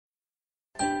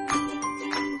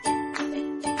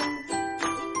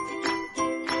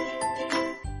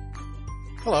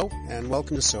Hello, and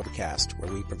welcome to SoberCast,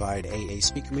 where we provide AA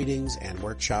speaker meetings and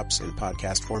workshops in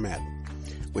podcast format.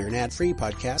 We're an ad-free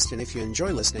podcast, and if you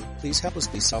enjoy listening, please help us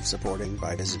be self-supporting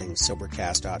by visiting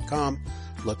Sobercast.com,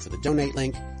 look for the donate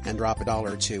link, and drop $1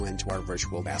 or $2 into our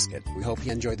virtual basket. We hope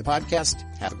you enjoy the podcast.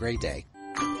 Have a great day.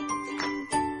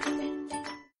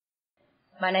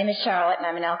 My name is Charlotte, and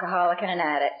I'm an alcoholic and an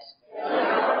addict.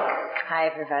 Hi,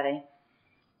 everybody.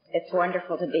 It's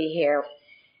wonderful to be here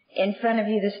in front of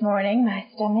you this morning. My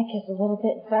stomach is a little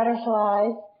bit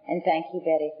butterflies, and thank you,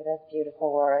 Betty, for those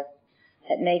beautiful words.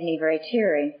 That made me very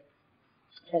teary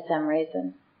for some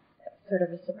reason. Sort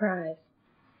of a surprise.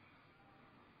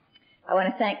 I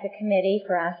want to thank the committee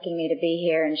for asking me to be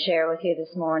here and share with you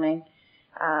this morning.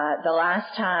 The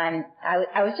last time,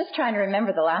 I was just trying to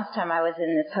remember the last time I was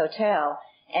in this hotel,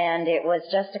 and it was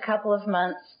just a couple of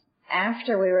months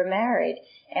after we were married,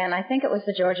 and I think it was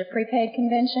the Georgia Prepaid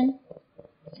Convention.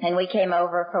 And we came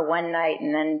over for one night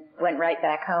and then went right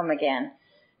back home again.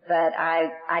 But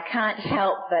I can't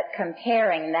help but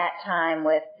comparing that time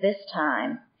with this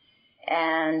time.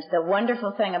 And the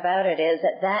wonderful thing about it is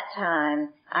at that time,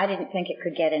 I didn't think it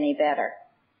could get any better.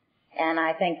 And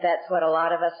I think that's what a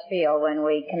lot of us feel when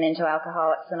we come into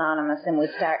Alcoholics Anonymous and we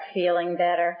start feeling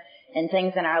better and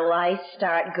things in our life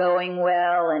start going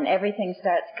well and everything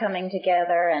starts coming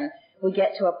together and we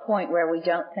get to a point where we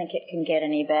don't think it can get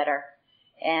any better.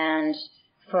 And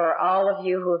for all of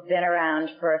you who have been around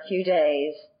for a few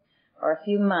days or a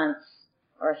few months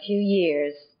or a few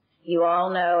years, you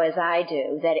all know, as I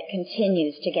do, that it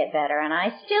continues to get better. And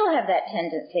I still have that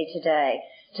tendency today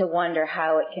to wonder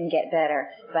how it can get better.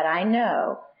 But I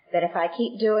know that if I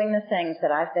keep doing the things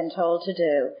that I've been told to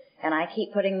do, and I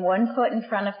keep putting one foot in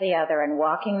front of the other and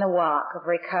walking the walk of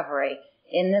recovery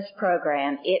in this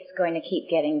program, it's going to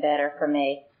keep getting better for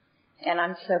me. And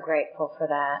I'm so grateful for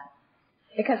that.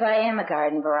 Because I am a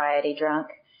garden variety drunk,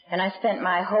 and I spent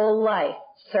my whole life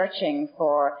searching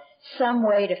for some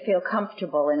way to feel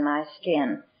comfortable in my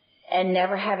skin and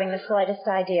never having the slightest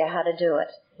idea how to do it.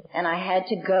 And I had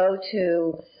to go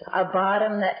to a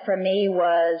bottom that for me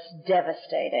was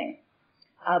devastating,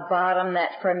 a bottom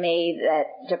that for me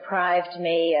that deprived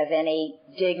me of any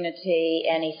dignity,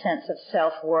 any sense of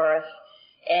self-worth,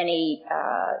 any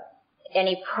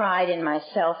pride in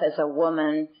myself as a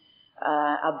woman,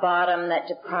 a bottom that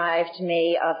deprived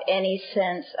me of any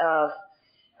sense of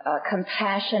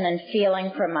compassion and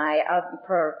feeling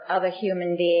for other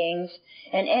human beings,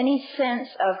 and any sense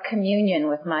of communion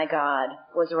with my God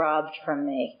was robbed from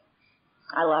me.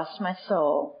 I lost my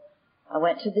soul. I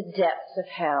went to the depths of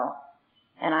hell,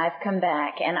 and I've come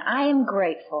back, and I am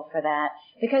grateful for that,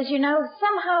 because,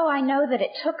 somehow I know that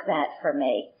it took that for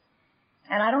me.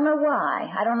 And I don't know why.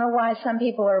 I don't know why some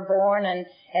people are born and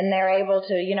they're able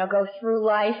to, go through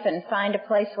life and find a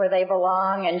place where they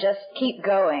belong and just keep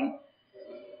going.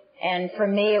 And for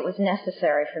me, it was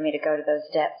necessary for me to go to those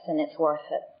depths, and it's worth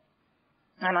it.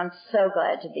 And I'm so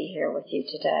glad to be here with you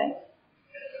today.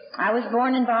 I was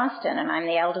born in Boston, and I'm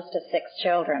the eldest of 6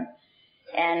 children.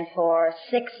 And for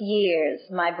 6 years,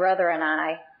 my brother and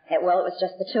I, it was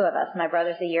just the 2 of us. My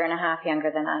brother's a year and a half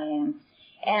younger than I am.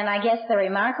 And I guess the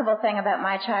remarkable thing about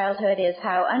my childhood is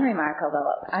how unremarkable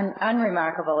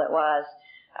it was.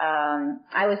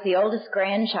 I was the oldest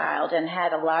grandchild and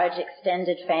had a large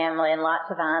extended family and lots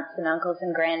of aunts and uncles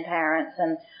and grandparents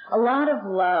and a lot of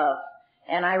love.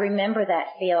 And I remember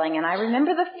that feeling. And I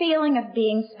remember the feeling of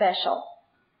being special.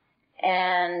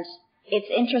 And it's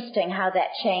interesting how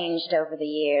that changed over the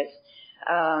years.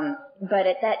 But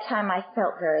at that time I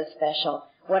felt very special.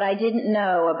 What I didn't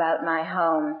know about my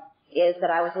home is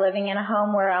that I was living in a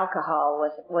home where alcohol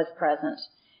was present,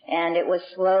 and it was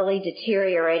slowly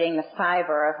deteriorating the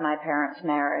fiber of my parents'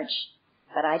 marriage.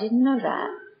 But I didn't know that.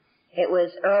 It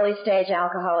was early-stage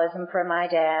alcoholism for my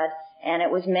dad, and it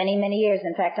was many, many years.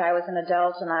 In fact, I was an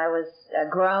adult, and I was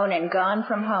grown and gone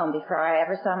from home before I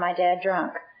ever saw my dad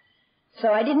drunk.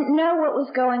 So I didn't know what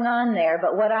was going on there,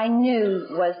 but what I knew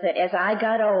was that as I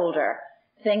got older,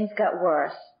 things got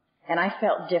worse, and I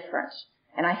felt different.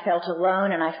 And I felt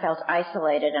alone, and I felt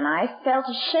isolated, and I felt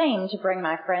ashamed to bring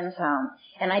my friends home.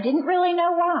 And I didn't really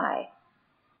know why.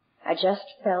 I just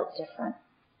felt different.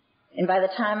 And by the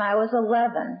time I was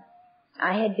 11,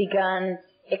 I had begun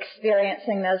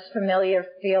experiencing those familiar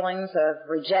feelings of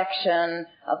rejection,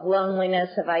 of loneliness,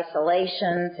 of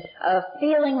isolation, of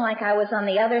feeling like I was on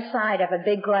the other side of a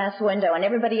big glass window and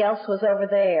everybody else was over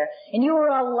there. And you were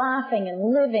all laughing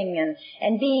and living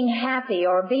and being happy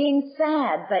or being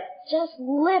sad, but just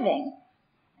living.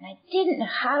 And I didn't know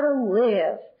how to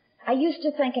live. I used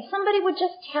to think if somebody would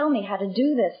just tell me how to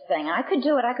do this thing, I could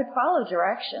do it, I could follow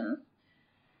directions.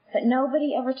 But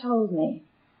nobody ever told me.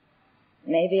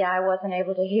 maybe I wasn't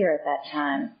able to hear at that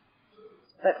time.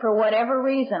 But for whatever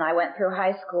reason, I went through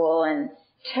high school and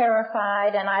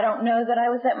terrified, and I don't know that I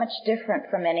was that much different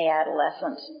from any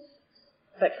adolescent.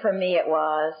 But for me it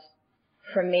was.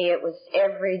 For me it was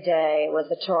every day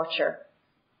was a torture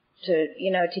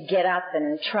to get up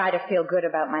and try to feel good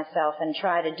about myself and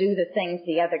try to do the things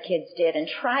the other kids did and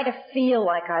try to feel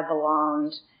like I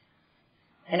belonged.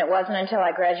 And it wasn't until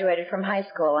I graduated from high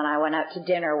school and I went out to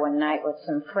dinner one night with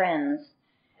some friends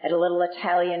at a little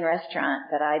Italian restaurant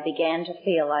that I began to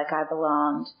feel like I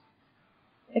belonged.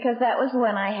 Because that was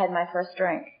when I had my first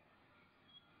drink.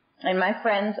 And my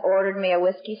friends ordered me a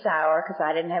whiskey sour because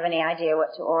I didn't have any idea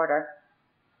what to order.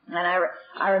 And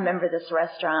I remember this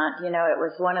restaurant, it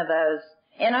was one of those,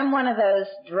 and I'm one of those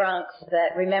drunks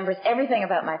that remembers everything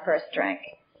about my first drink.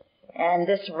 And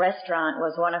this restaurant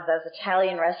was one of those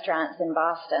Italian restaurants in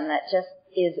Boston that just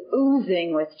is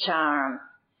oozing with charm.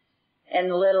 And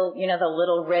the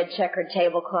little red checkered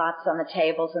tablecloths on the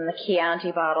tables and the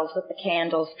Chianti bottles with the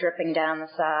candles dripping down the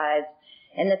sides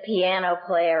and the piano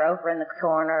player over in the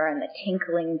corner and the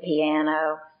tinkling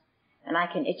piano. And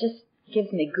it just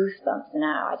gives me goosebumps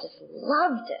now. I just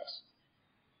loved it.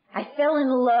 I fell in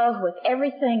love with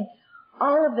everything,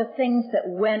 all of the things that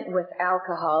went with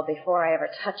alcohol before I ever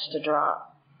touched a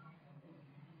drop.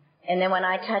 And then when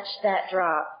I touched that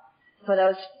drop, for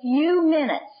those few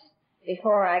minutes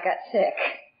before I got sick,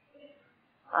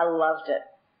 I loved it.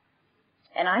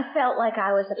 And I felt like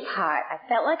I was a part. I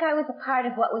felt like I was a part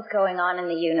of what was going on in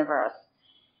the universe.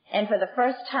 And for the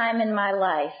first time in my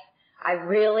life, I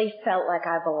really felt like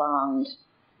I belonged.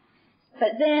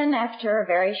 But then, after a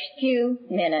very few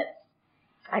minutes,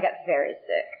 I got very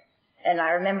sick. And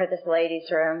I remember this ladies'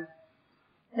 room.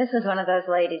 This was one of those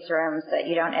ladies' rooms that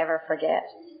you don't ever forget.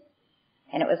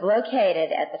 And it was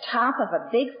located at the top of a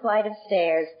big flight of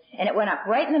stairs, and it went up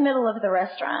right in the middle of the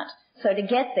restaurant. So to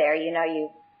get there,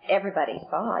 everybody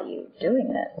saw you doing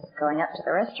this, going up to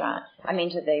the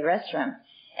restroom.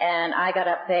 And I got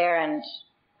up there and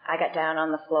I got down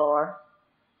on the floor,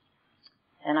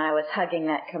 and I was hugging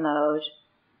that commode.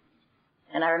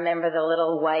 And I remember the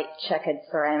little white checkered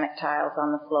ceramic tiles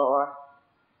on the floor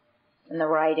and the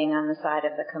writing on the side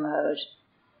of the commode.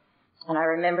 And I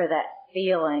remember that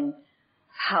feeling,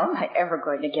 how am I ever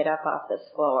going to get up off this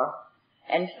floor?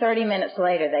 And 30 minutes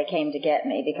later they came to get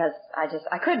me because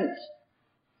I couldn't.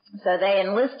 So they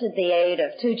enlisted the aid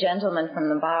of two gentlemen from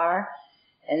the bar,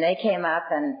 and they came up,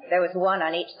 and there was one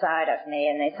on each side of me,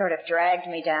 and they sort of dragged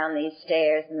me down these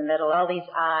stairs in the middle, all these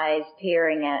eyes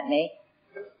peering at me,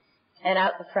 and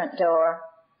out the front door.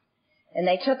 And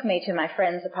they took me to my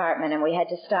friend's apartment, and we had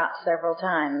to stop several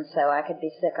times so I could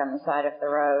be sick on the side of the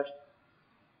road.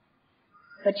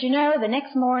 But the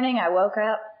next morning I woke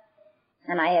up,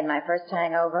 and I had my first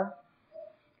hangover,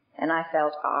 and I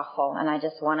felt awful, and I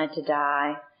just wanted to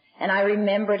die. And I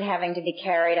remembered having to be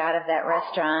carried out of that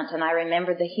restaurant, and I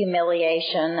remembered the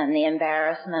humiliation and the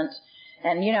embarrassment.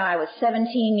 And, I was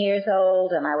 17 years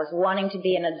old, and I was wanting to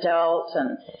be an adult,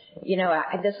 and,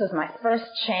 this was my first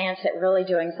chance at really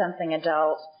doing something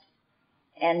adult.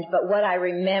 But what I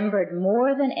remembered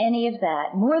more than any of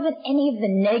that, more than any of the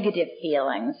negative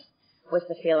feelings, was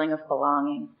the feeling of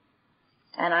belonging.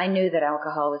 And I knew that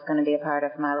alcohol was going to be a part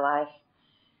of my life.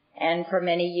 And for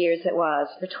many years it was,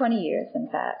 for 20 years in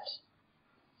fact.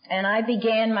 And I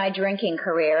began my drinking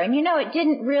career, and it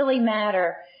didn't really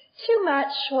matter too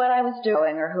much what I was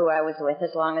doing or who I was with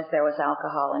as long as there was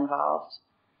alcohol involved.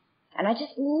 And I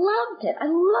just loved it. I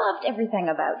loved everything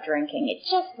about drinking. It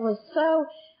just was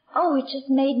it just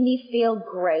made me feel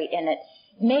great, and it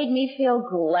made me feel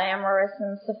glamorous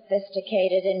and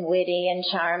sophisticated and witty and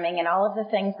charming and all of the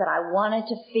things that I wanted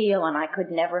to feel and I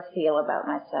could never feel about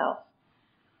myself.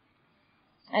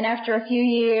 And after a few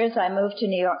years, I moved to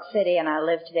New York City, and I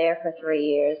lived there for 3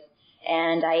 years.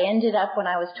 And I ended up, when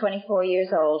I was 24 years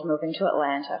old, moving to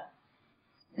Atlanta.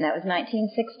 And that was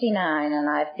 1969, and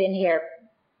I've been here,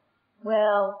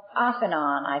 off and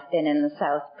on. I've been in the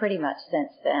South pretty much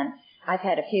since then. I've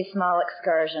had a few small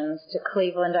excursions to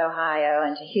Cleveland, Ohio,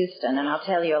 and to Houston, and I'll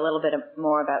tell you a little bit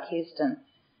more about Houston.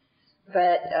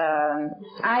 But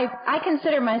I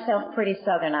consider myself pretty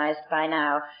Southernized by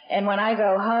now, and when I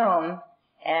go home,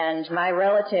 and my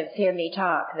relatives hear me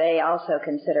talk, they also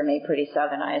consider me pretty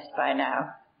Southernized by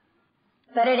now.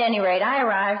 But at any rate, I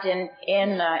arrived in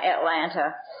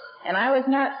Atlanta, and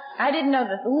I didn't know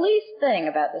the least thing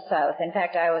about the South. In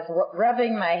fact, I was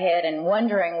rubbing my head and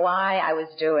wondering why I was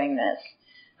doing this.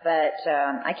 But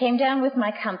I came down with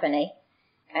my company,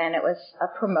 and it was a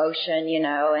promotion,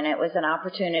 and it was an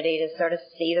opportunity to sort of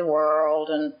see the world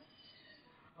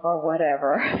or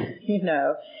whatever,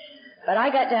 But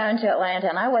I got down to Atlanta,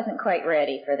 and I wasn't quite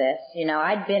ready for this. You know,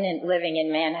 I'd been living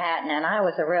in Manhattan, and I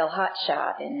was a real hot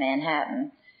shot in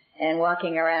Manhattan. And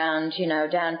walking around, you know,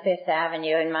 down Fifth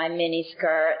Avenue in my mini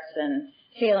skirts and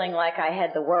feeling like I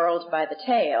had the world by the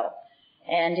tail.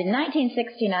 And in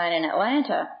 1969 in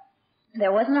Atlanta,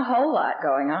 there wasn't a whole lot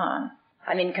going on.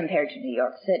 I mean, compared to New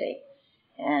York City.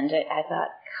 And I thought,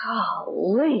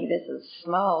 golly, this is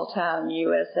small town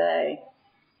USA.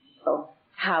 Oh,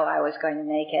 how I was going to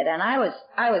make it. And I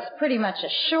was pretty much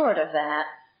assured of that.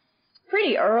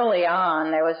 Pretty early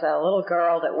on, there was a little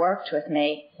girl that worked with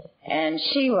me, and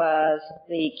she was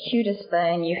the cutest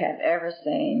thing you have ever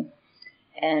seen.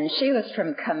 And she was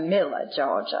from Camilla,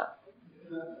 Georgia.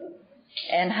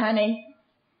 And honey,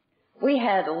 we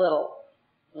had a little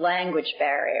language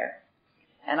barrier.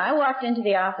 And I walked into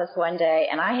the office one day,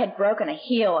 and I had broken a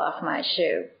heel off my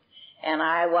shoe. And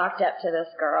I walked up to this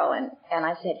girl, and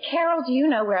I said, Carol, do you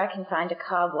know where I can find a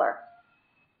cobbler?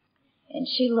 And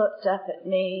she looked up at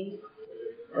me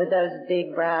with those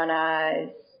big brown eyes.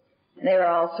 They were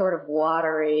all sort of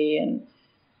watery, and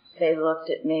they looked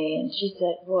at me, and she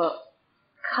said, well,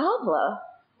 cobbler?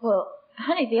 Well,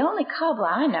 honey, the only cobbler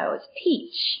I know is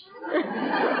Peach.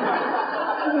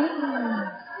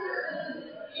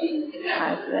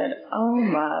 I said, oh,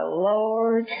 my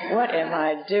Lord, what am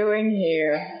I doing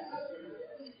here?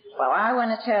 Well, I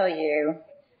want to tell you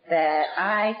that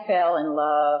I fell in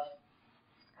love.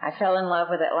 I fell in love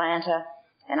with Atlanta,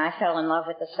 and I fell in love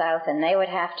with the South, and they would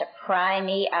have to pry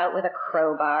me out with a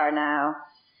crowbar now.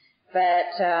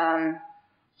 But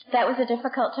that was a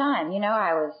difficult time. You know,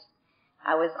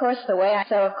 of course, the way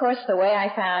I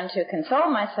found to console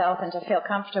myself and to feel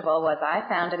comfortable was I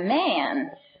found a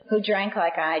man who drank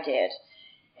like I did.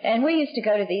 And we used to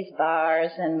go to these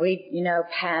bars, and we'd, you know,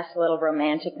 pass little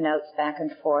romantic notes back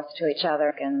and forth to each other,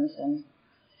 and,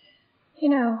 you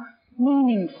know,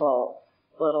 meaningful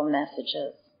little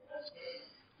messages.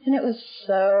 And it was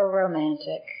so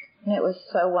romantic, and it was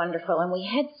so wonderful, and we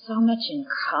had so much in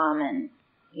common.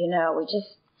 You know, we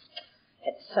just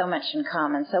had so much in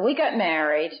common. So we got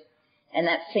married, and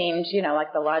that seemed, you know,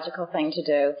 like the logical thing to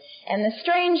do. And the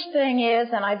strange thing is,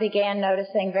 and I began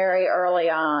noticing very early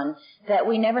on, that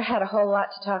we never had a whole lot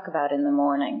to talk about in the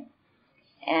morning.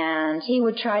 And he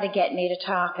would try to get me to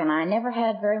talk, and I never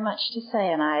had very much to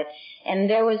say. And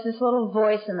there was this little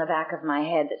voice in the back of my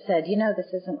head that said, you know,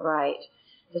 this isn't right.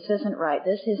 This isn't right.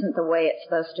 This isn't the way it's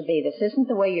supposed to be. This isn't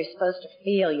the way you're supposed to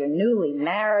feel. You're newly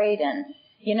married, and,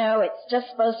 you know, it's just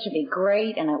supposed to be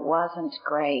great, and it wasn't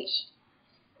great.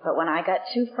 But when I got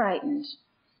too frightened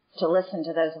to listen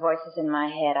to those voices in my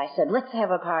head, I said, let's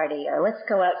have a party, or let's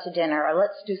go out to dinner, or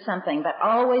let's do something, but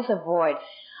always avoid.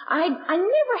 I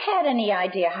never had any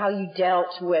idea how you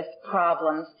dealt with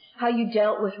problems, how you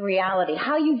dealt with reality,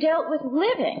 how you dealt with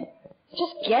living,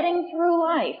 just getting through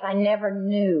life. I never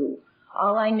knew.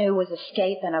 All I knew was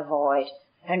escape and avoid,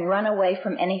 and run away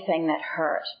from anything that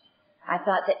hurt. I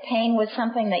thought that pain was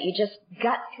something that you just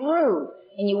got through,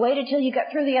 and you waited till you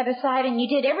got through the other side, and you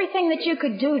did everything that you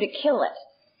could do to kill it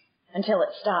until it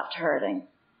stopped hurting.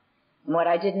 And what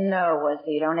I didn't know was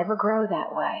that you don't ever grow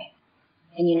that way,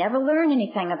 and you never learn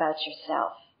anything about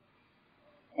yourself.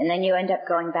 And then you end up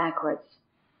going backwards.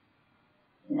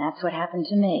 And that's what happened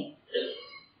to me,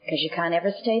 because you can't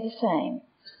ever stay the same.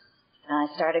 And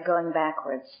I started going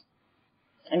backwards.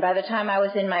 And by the time I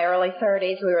was in my early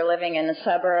 30s, we were living in the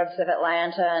suburbs of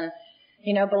Atlanta, and,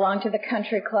 you know, belonged to the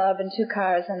country club, and 2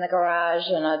 cars in the garage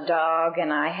and a dog,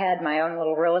 and I had my own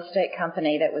little real estate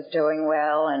company that was doing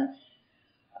well, and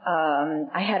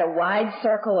I had a wide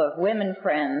circle of women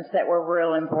friends that were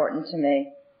real important to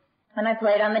me. And I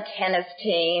played on the tennis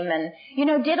team and, you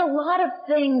know, did a lot of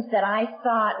things that I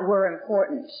thought were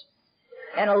important,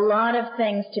 and a lot of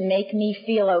things to make me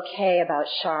feel okay about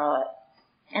Charlotte.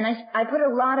 And I put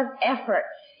a lot of effort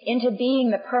into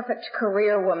being the perfect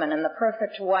career woman and the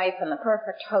perfect wife and the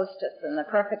perfect hostess and the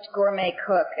perfect gourmet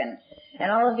cook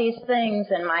and all of these things.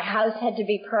 And my house had to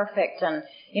be perfect. And,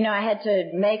 you know, I had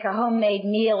to make a homemade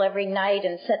meal every night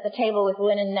and set the table with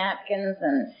linen napkins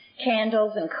and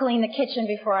candles and clean the kitchen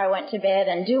before I went to bed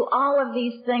and do all of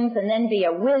these things and then be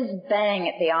a whiz-bang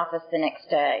at the office the next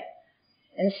day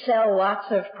and sell lots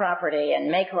of property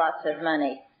and make lots of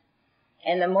money.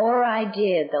 And the more I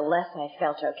did, the less I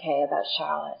felt okay about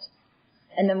Charlotte.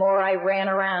 And the more I ran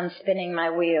around spinning my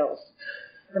wheels,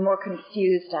 the more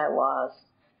confused I was,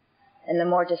 and the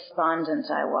more despondent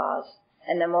I was,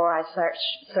 and the more I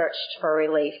searched for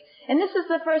relief. And this is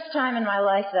the first time in my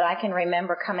life that I can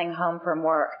remember coming home from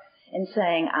work and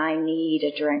saying, I need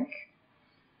a drink.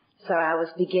 So I was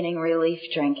beginning relief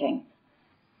drinking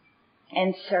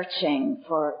and searching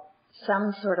for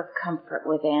some sort of comfort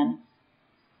within.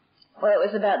 Well, it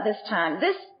was about this time.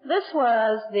 This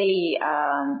was the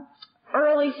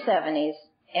early 70s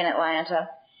in Atlanta,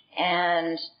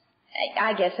 and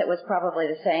I guess it was probably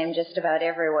the same just about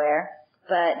everywhere.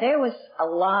 But there was a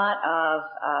lot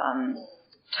of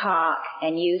talk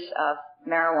and use of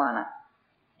marijuana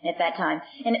at that time.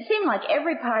 And it seemed like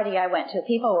every party I went to,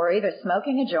 people were either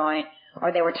smoking a joint,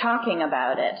 or they were talking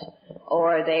about it,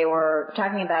 or they were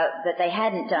talking about that they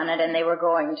hadn't done it and they were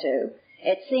going to.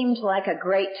 It seemed like a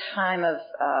great time of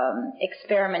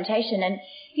experimentation. And,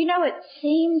 you know, it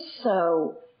seemed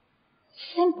so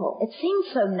simple. It seemed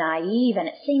so naive, and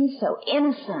it seemed so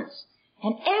innocent.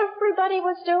 And everybody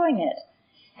was doing it.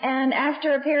 And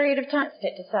after a period of time,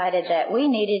 it decided that we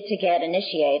needed to get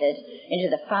initiated into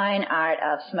the fine art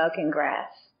of smoking grass.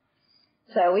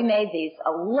 So we made these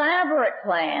elaborate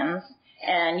plans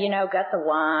and, you know, got the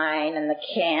wine and the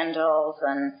candles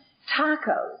and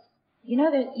tacos. You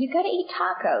know, you got to eat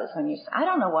tacos when I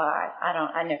don't know why.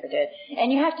 I never did.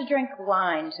 And you have to drink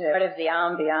wine to part of the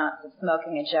ambiance of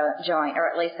smoking a joint, or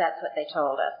at least that's what they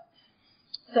told us.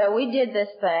 So we did this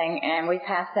thing, and we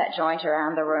passed that joint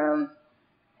around the room,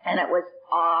 and it was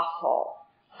awful.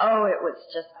 Oh, it was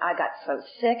just, I got so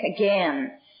sick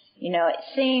again. You know, it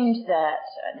seemed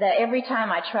that every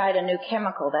time I tried a new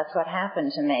chemical, that's what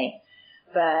happened to me.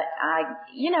 But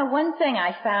one thing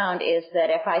I found is that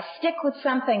if I stick with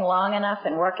something long enough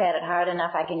and work at it hard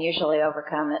enough, I can usually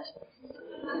overcome it.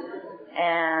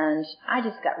 And I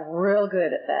just got real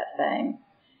good at that thing.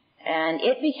 And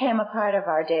it became a part of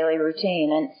our daily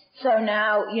routine. And so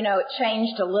now, you know, it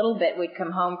changed a little bit. We'd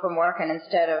come home from work, and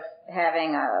instead of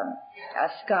having a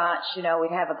scotch, you know,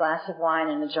 we'd have a glass of wine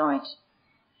and a joint.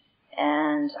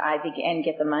 And I began to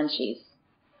get the munchies.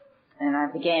 And I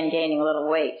began gaining a little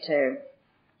weight, too.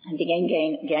 I began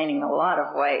gaining a lot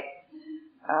of weight.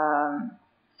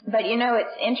 But, you know,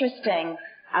 it's interesting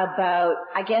about,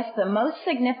 I guess, the most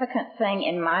significant thing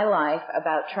in my life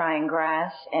about trying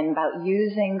grass and about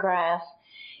using grass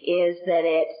is that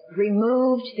it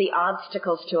removed the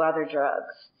obstacles to other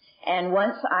drugs. And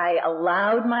once I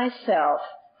allowed myself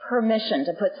permission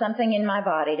to put something in my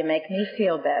body to make me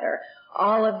feel better,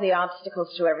 all of the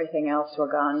obstacles to everything else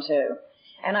were gone, too.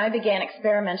 And I began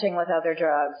experimenting with other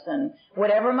drugs, and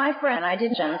whatever my friend, I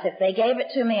didn't, if they gave it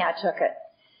to me, I took it.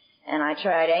 And I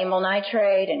tried amyl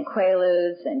nitrate and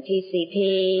Quaaludes and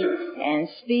PCP and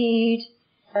speed.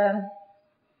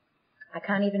 I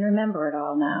can't even remember it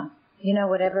all now. You know,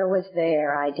 whatever was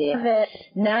there, I did.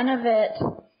 None of it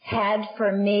had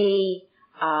for me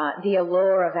the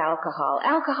allure of alcohol.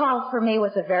 Alcohol for me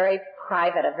was a very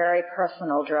private, a very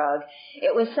personal drug.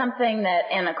 It was something that,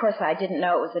 and of course I didn't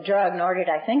know it was a drug, nor did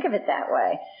I think of it that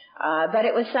way. But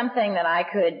it was something that I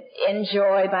could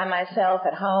enjoy by myself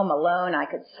at home alone. I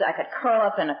could curl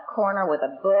up in a corner with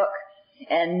a book,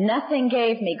 and nothing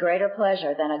gave me greater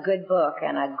pleasure than a good book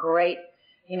and a great,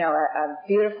 you know, a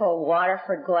beautiful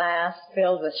Waterford glass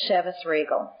filled with Chivas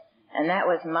Regal. And that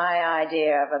was my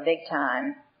idea of a big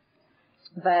time.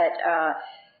 But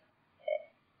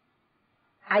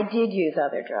I did use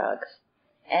other drugs,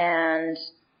 and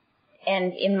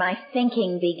in my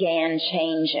thinking began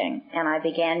changing, and I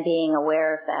began being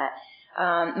aware of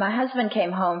that. My husband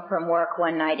came home from work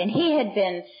one night, and he had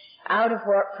been out of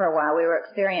work for a while. We were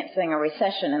experiencing a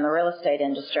recession in the real estate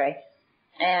industry,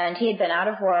 and he had been out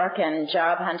of work and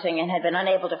job hunting and had been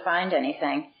unable to find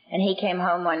anything. And he came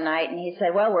home one night, and he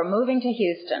said, "Well, we're moving to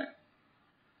Houston."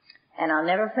 And I'll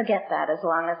never forget that as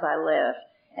long as I live.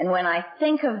 And when I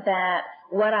think of that,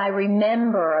 what I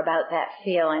remember about that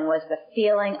feeling was the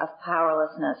feeling of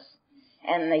powerlessness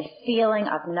and the feeling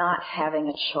of not having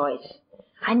a choice.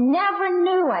 I never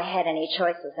knew I had any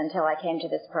choices until I came to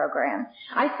this program.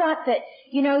 I thought that,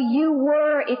 you know,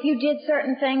 if you did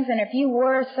certain things and if you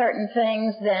were certain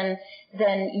things, then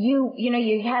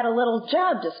you had a little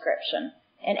job description.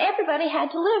 And everybody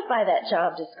had to live by that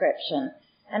job description.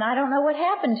 And I don't know what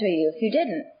happened to you if you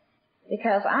didn't.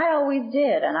 Because I always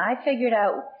did, and I figured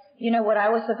out, you know, what I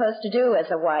was supposed to do as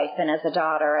a wife and as a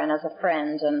daughter and as a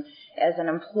friend and as an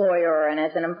employer and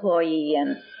as an employee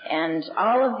and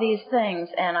all of these things.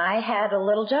 And I had a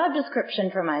little job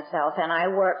description for myself, and I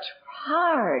worked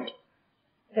hard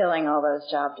filling all those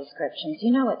job descriptions.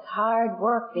 You know, it's hard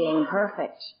work being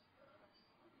perfect.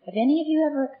 Have any of you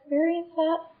ever experienced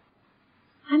that?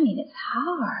 I mean, it's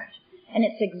hard, and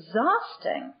it's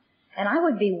exhausting. And I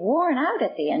would be worn out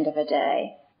at the end of a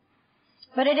day.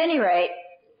 But at any rate,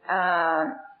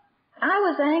 I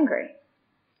was angry.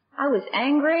 I was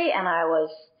angry, and I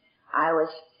was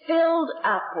filled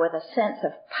up with a sense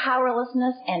of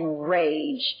powerlessness and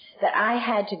rage that I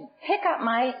had to pick up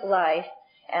my life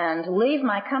and leave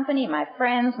my company, my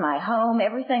friends, my home,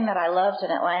 everything that I loved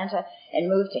in Atlanta, and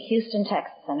move to Houston,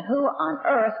 Texas. And who on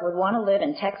earth would want to live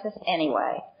in Texas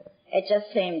anyway? It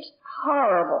just seemed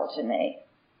horrible to me.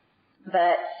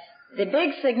 But the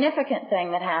big significant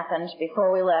thing that happened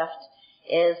before we left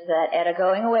is that at a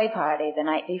going away party the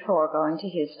night before going to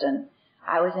Houston,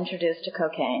 I was introduced to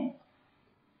cocaine.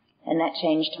 And that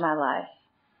changed my life.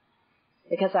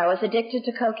 Because I was addicted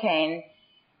to cocaine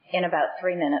in about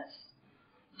 3 minutes.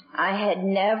 I had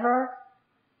never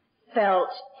felt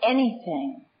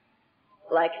anything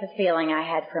like the feeling I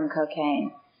had from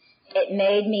cocaine. It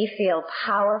made me feel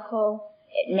powerful.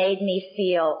 It made me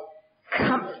feel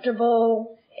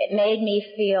comfortable. It made me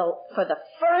feel, for the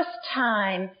first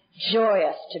time,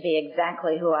 joyous to be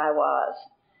exactly who I was.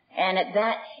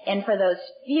 And for those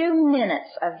few minutes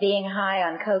of being high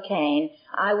on cocaine,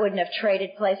 I wouldn't have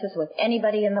traded places with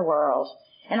anybody in the world.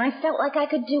 And I felt like I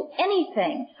could do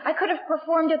anything. I could have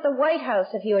performed at the White House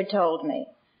if you had told me.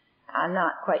 I'm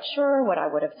not quite sure what I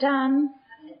would have done,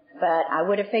 but I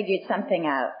would have figured something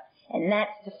out. And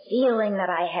that's the feeling that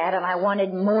I had, and I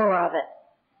wanted more of it.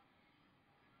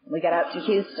 We got out to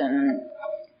Houston, and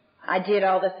I did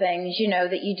all the things,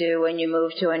 that you do when you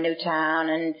move to a new town,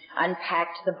 and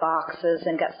unpacked the boxes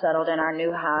and got settled in our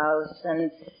new house,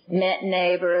 and met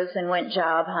neighbors and went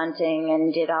job hunting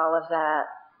and did all of that.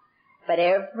 But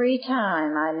every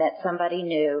time I met somebody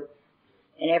new,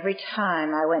 and every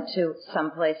time I went to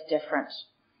someplace different,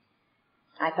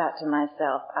 I thought to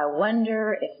myself, I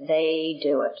wonder if they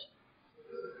do it.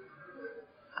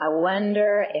 I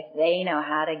wonder if they know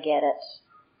how to get it.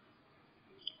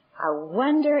 I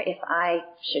wonder if I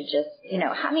should just,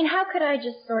 how could I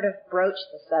just sort of broach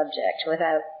the subject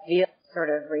without sort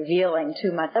of revealing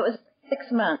too much? That was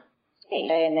 6 months.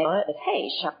 And they thought,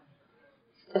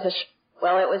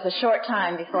 it was a short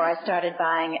time before I started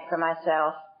buying it for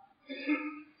myself.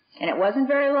 And it wasn't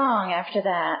very long after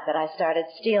that I started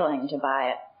stealing to buy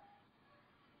it.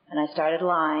 And I started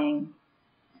lying,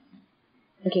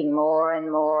 thinking more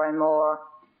and more and more.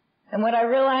 And what I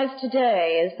realize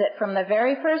today is that from the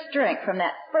very first drink, from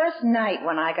that first night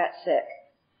when I got sick,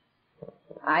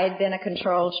 I had been a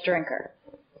controlled drinker.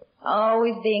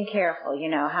 Always being careful,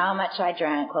 how much I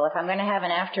drank. Well, if I'm going to have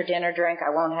an after-dinner drink, I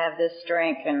won't have this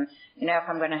drink. And, if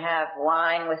I'm going to have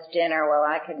wine with dinner, well,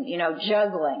 I could,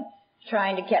 juggling,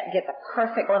 trying to get the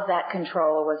perfect of that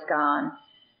control was gone.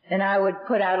 And I would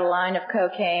put out a line of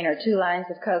cocaine or 2 lines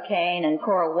of cocaine and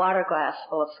pour a water glass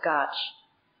full of scotch.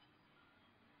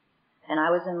 And I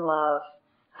was in love.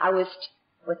 I was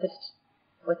with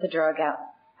the drug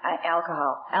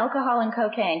alcohol. Alcohol and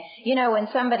cocaine. When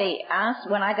somebody asked,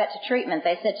 when I got to treatment,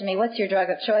 they said to me, what's your drug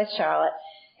of choice, Charlotte?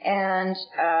 And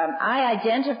I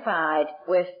identified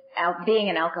with being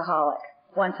an alcoholic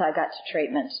once I got to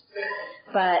treatment.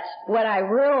 But what I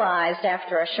realized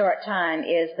after a short time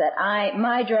is that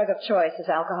my drug of choice is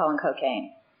alcohol and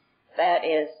cocaine. That's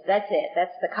it.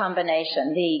 That's the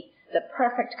combination, the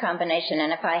perfect combination.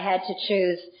 And if I had to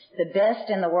choose the best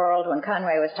in the world, when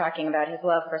Conway was talking about his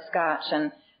love for scotch,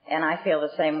 and I feel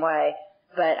the same way,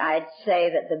 but I'd say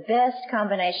that the best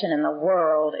combination in the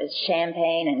world is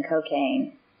champagne and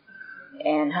cocaine.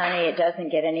 And honey, it doesn't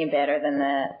get any better than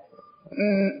that.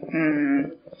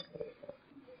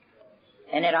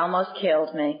 And it almost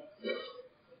killed me.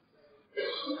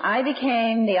 I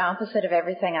became the opposite of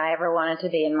everything I ever wanted to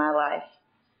be in my life.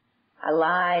 I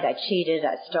lied, I cheated,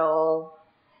 I stole.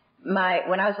 When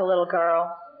I was a little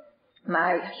girl,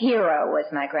 my hero was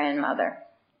my grandmother.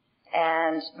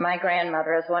 And my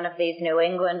grandmother is one of these New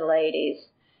England ladies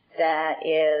that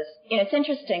is, it's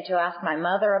interesting to ask my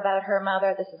mother about her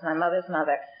mother. This is my mother's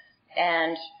mother.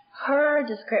 And her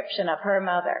description of her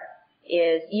mother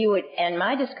is, and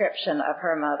my description of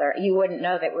her mother, you wouldn't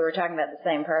know that we were talking about the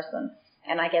same person.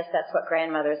 And I guess that's what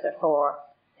grandmothers are for.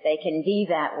 They can be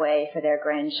that way for their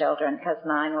grandchildren, because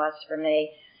mine was for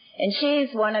me. And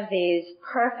she's one of these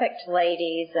perfect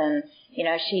ladies, and,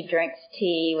 she drinks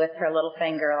tea with her little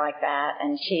finger like that,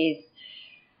 and she's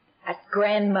a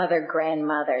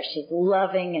grandmother. She's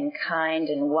loving and kind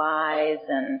and wise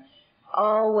and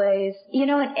always,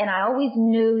 and I always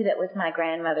knew that with my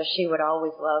grandmother she would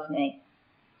always love me.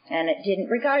 And it didn't,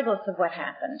 regardless of what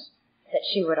happened, that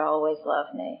she would always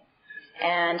love me.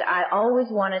 And I always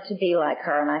wanted to be like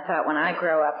her, and I thought when I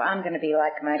grow up, I'm going to be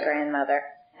like my grandmother,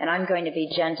 and I'm going to be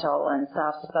gentle and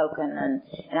soft-spoken,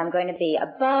 and I'm going to be,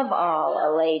 above all,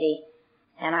 a lady.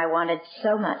 And I wanted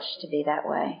so much to be that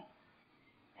way.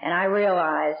 And I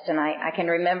realized, and I can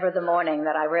remember the morning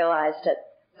that I realized it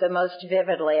the most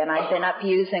vividly, and I'd been up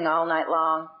using all night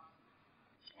long.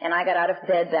 And I got out of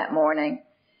bed that morning,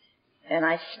 and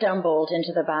I stumbled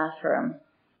into the bathroom.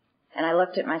 And I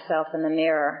looked at myself in the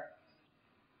mirror.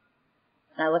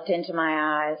 And I looked into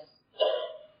my eyes.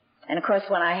 And of course,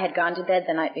 when I had gone to bed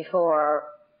the night before,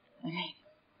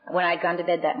 when I'd gone to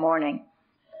bed that morning,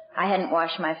 I hadn't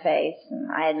washed my face,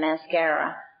 and I had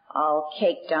mascara all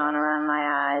caked on around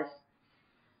my eyes.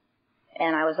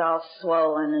 And I was all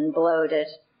swollen and bloated.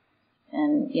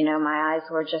 And, you know, my eyes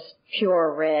were just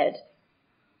pure red.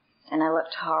 And I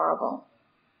looked horrible.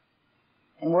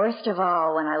 And worst of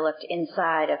all, when I looked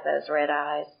inside of those red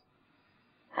eyes,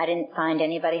 I didn't find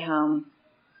anybody home.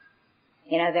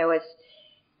 You know,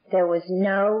 there was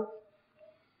no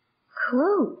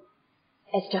clue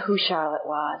as to who Charlotte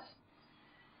was.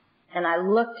 And I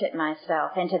looked at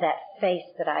myself into that face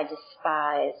that I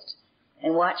despised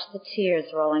and watched the tears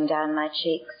rolling down my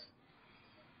cheeks.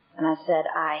 And I said,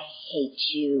 I hate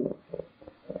you.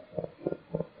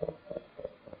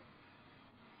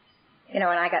 You know,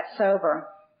 when I got sober,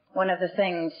 one of the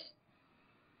things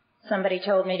somebody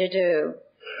told me to do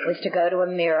was to go to a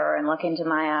mirror and look into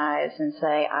my eyes and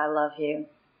say, I love you.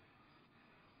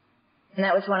 And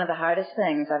that was one of the hardest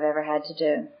things I've ever had to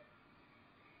do,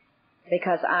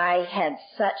 because I had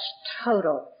such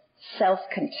total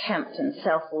self-contempt and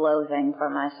self-loathing for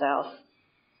myself.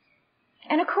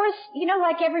 And of course, you know,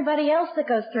 like everybody else that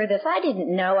goes through this, I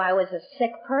didn't know I was a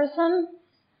sick person.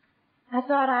 I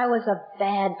thought I was a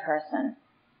bad person.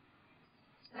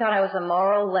 I thought I was a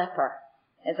moral leper,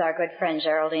 as our good friend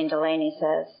Geraldine Delaney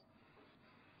says.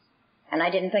 And I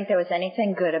didn't think there was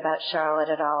anything good about Charlotte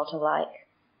at all to like.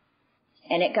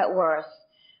 And it got worse.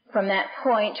 From that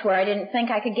point where I didn't think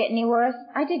I could get any worse,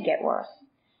 I did get worse.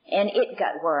 And it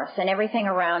got worse, and everything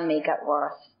around me got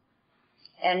worse.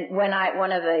 And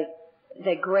one of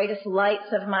the greatest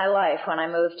lights of my life when I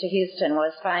moved to Houston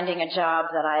was finding a job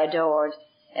that I adored.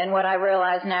 And what I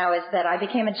realize now is that I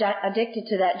became addicted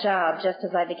to that job just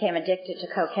as I became addicted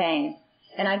to cocaine.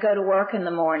 And I'd go to work in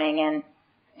the morning, and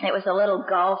it was a little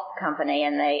golf company,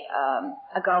 and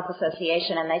a golf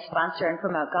association, and they sponsor and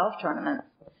promote golf tournaments.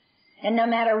 And no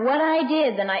matter what I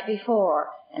did the night before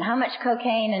and how much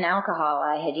cocaine and alcohol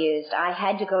I had used, I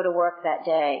had to go to work that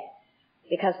day,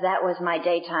 because that was my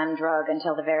daytime drug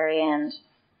until the very end,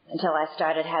 until I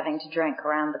started having to drink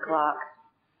around the clock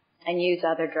and use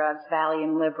other drugs,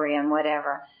 Valium, Librium,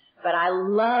 whatever. But I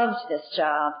loved this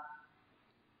job.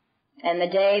 And the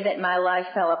day that my life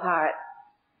fell apart,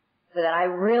 so that I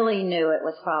really knew it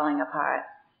was falling apart,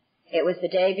 it was the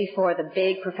day before the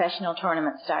big professional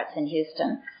tournament starts in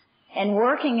Houston. And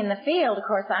working in the field, of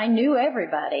course, I knew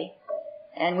everybody.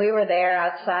 And we were there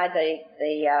outside the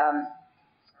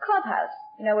clubhouse,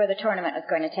 you know, where the tournament was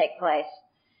going to take place.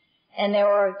 And there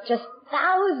were just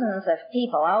thousands of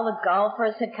people. All the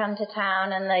golfers had come to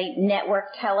town, and the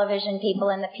network television people,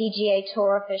 and the PGA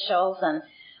Tour officials, and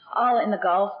all in the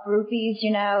golf groupies,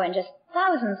 you know, and just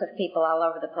thousands of people all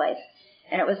over the place.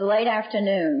 And it was late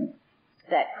afternoon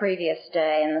that previous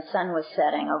day, and the sun was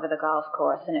setting over the golf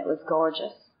course, and it was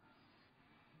gorgeous.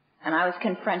 And I was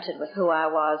confronted with who I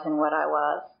was and what I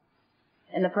was.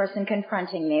 And the person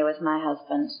confronting me was my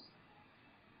husband.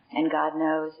 And God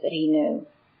knows that he knew.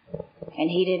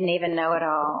 And he didn't even know it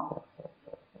all.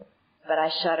 But I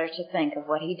shudder to think of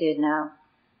what he did know.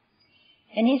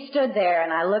 And he stood there,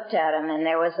 and I looked at him, and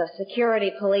there was a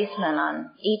security policeman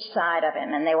on each side of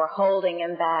him, and they were holding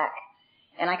him back.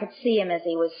 And I could see him as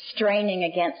he was straining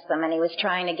against them, and he was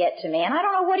trying to get to me. And I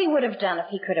don't know what he would have done if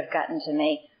he could have gotten to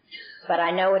me, but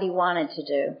I know what he wanted to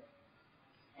do.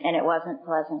 And it wasn't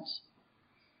pleasant.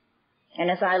 And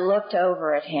as I looked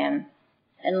over at him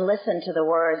and listened to the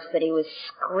words that he was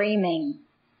screaming,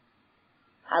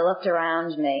 I looked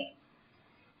around me.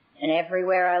 And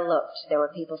everywhere I looked, there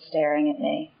were people staring at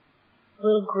me.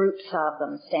 Little groups of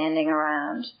them standing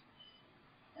around.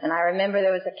 And I remember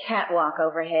there was a catwalk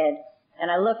overhead.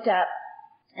 And I looked up,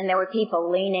 and there were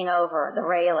people leaning over the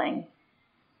railing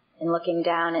and looking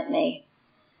down at me.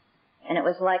 And it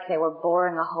was like they were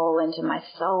boring a hole into my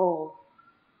soul.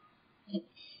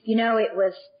 You know, it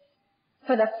was,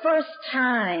 for the first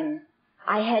time,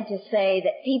 I had to say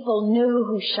that people knew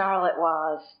who Charlotte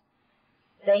was.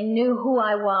 They knew who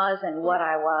I was and what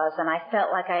I was, and I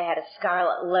felt like I had a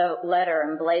scarlet letter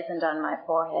emblazoned on my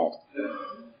forehead.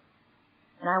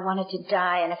 And I wanted to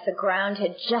die, and if the ground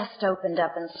had just opened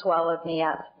up and swallowed me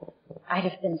up, I'd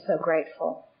have been so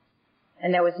grateful.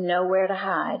 And there was nowhere to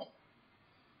hide.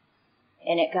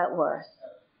 And it got worse.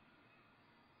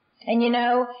 And you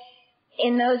know,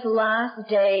 in those last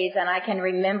days, and I can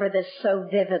remember this so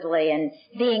vividly, and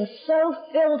being so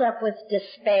filled up with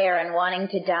despair and wanting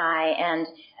to die, and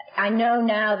I know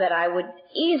now that I would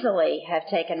easily have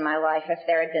taken my life if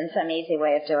there had been some easy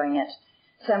way of doing it,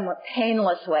 some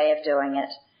painless way of doing it.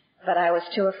 But I was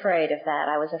too afraid of that.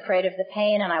 I was afraid of the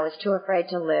pain, and I was too afraid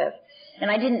to live. And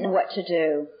I didn't know what to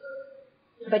do.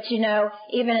 But you know,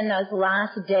 even in those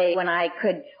last days when I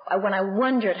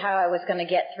wondered how I was going to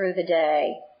get through the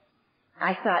day,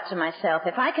 I thought to myself,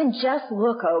 if I can just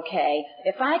look okay,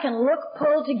 if I can look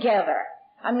pulled together,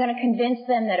 I'm going to convince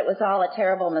them that it was all a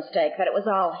terrible mistake, that it was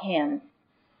all him,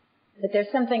 that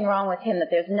there's something wrong with him, that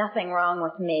there's nothing wrong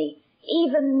with me.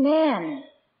 Even then,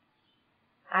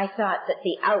 I thought that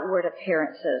the outward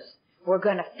appearances were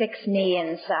going to fix me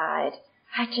inside.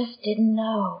 I just didn't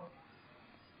know.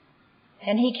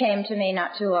 And he came to me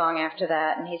not too long after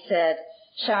that, and he said,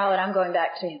 Charlotte, I'm going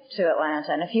back to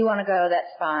Atlanta, and if you want to go,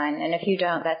 that's fine, and if you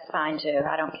don't, that's fine too.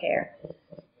 I don't care.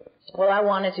 Well, I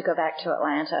wanted to go back to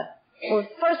Atlanta. Well,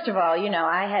 first of all, you know,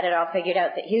 I had it all figured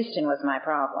out that Houston was my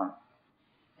problem,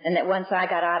 and that once I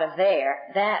got out of there,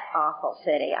 that awful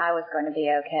city, I was going to be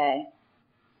okay.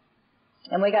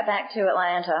 And we got back to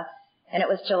Atlanta, and it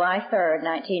was July 3rd,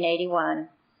 1981,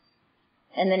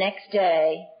 and the next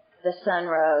day, the sun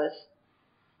rose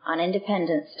on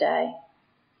Independence Day.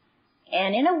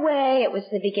 And in a way, it was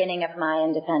the beginning of my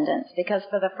independence, because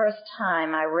for the first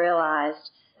time I realized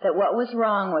that what was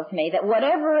wrong with me, that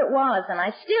whatever it was, and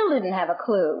I still didn't have a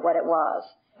clue what it was,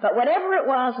 but whatever it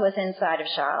was inside of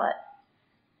Charlotte.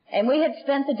 And we had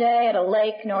spent the day at a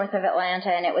lake north of Atlanta,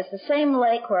 and it was the same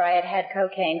lake where I had had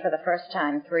cocaine for the first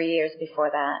time 3 years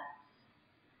before that.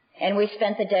 And we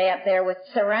spent the day up there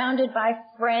surrounded by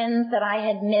friends that I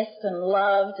had missed and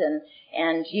loved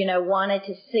and, you know, wanted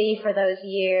to see for those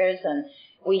years. And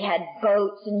we had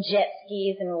boats and jet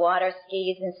skis and water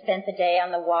skis and spent the day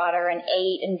on the water and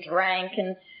ate and drank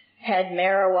and had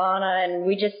marijuana. And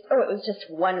it was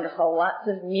just wonderful. Lots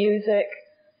of music.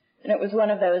 And it was one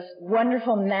of those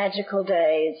wonderful, magical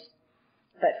days.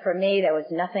 But for me, there was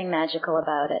nothing magical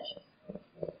about it.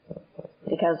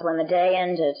 Because when the day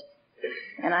ended,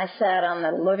 and I sat on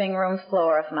the living room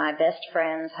floor of my best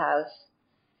friend's house,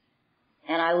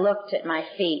 and I looked at my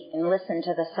feet and listened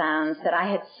to the sounds that I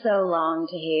had so longed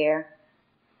to hear.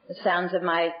 The sounds of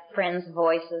my friends'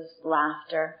 voices,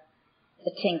 laughter,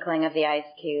 the tinkling of the ice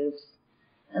cubes,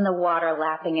 and the water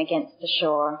lapping against the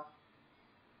shore.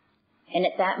 And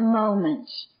at that moment,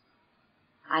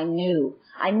 I knew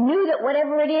that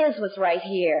whatever it is was right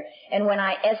here. And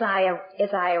as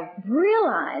I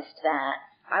realized that,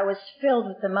 I was filled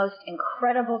with the most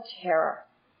incredible terror.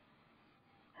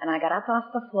 And I got up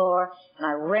off the floor, and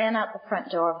I ran out the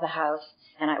front door of the house,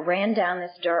 and I ran down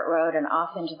this dirt road and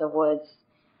off into the woods.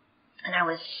 And I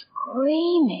was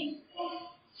screaming.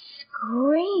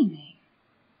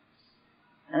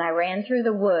 And I ran through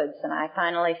the woods, and I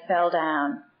finally fell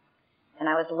down. And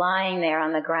I was lying there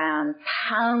on the ground,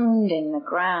 pounding the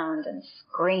ground and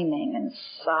screaming and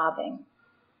sobbing.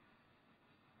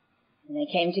 And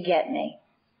they came to get me.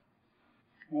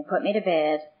 And they put me to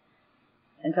bed,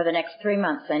 and for the next 3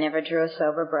 months I never drew a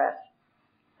sober breath.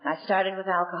 I started with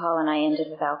alcohol and I ended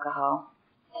with alcohol.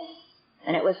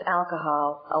 And it was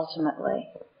alcohol, ultimately,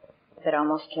 that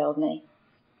almost killed me.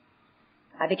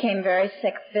 I became very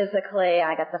sick physically.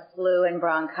 I got the flu and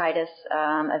bronchitis,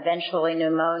 eventually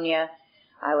pneumonia.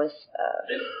 I was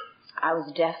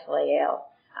deathly ill.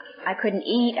 I couldn't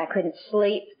eat, I couldn't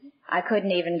sleep, I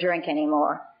couldn't even drink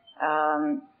anymore.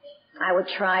 I would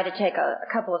try to take a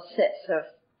couple of sips of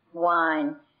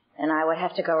wine, and I would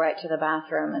have to go right to the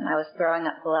bathroom, and I was throwing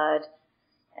up blood,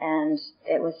 and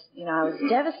it was, you know, I was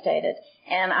devastated,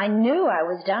 and I knew I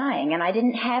was dying, and I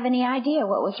didn't have any idea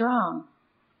what was wrong.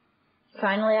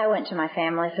 Finally, I went to my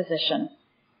family physician,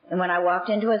 and when I walked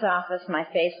into his office, my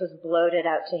face was bloated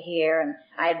out to here, and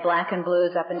I had black and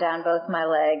blues up and down both my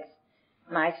legs.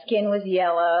 My skin was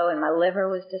yellow, and my liver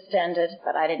was distended,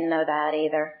 but I didn't know that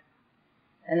either.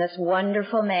 And this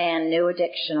wonderful man knew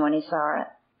addiction when he saw it.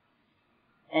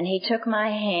 And he took my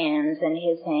hands in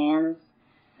his hands,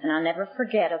 and I'll never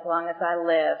forget as long as I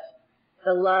live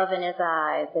the love in his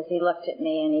eyes as he looked at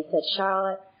me and he said,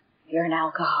 Charlotte, you're an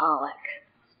alcoholic.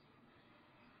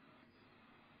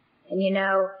 And you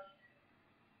know,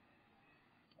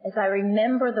 as I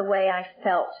remember the way I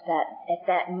felt that at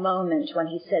that moment when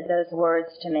he said those words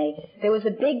to me, there was a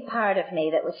big part of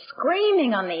me that was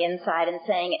screaming on the inside and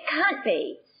saying, it can't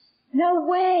be. No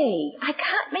way. I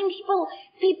can't, people,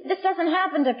 this doesn't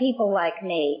happen to people like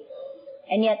me.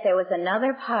 And yet there was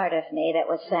another part of me that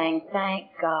was saying, thank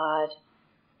God.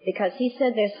 Because he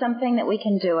said there's something that we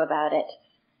can do about it.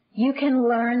 You can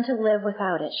learn to live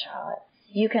without it, Charlotte.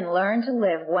 You can learn to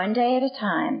live one day at a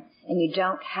time, and you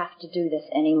don't have to do this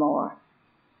anymore.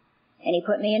 And he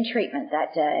put me in treatment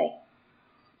that day.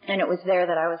 And it was there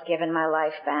that I was given my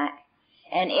life back.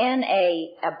 And in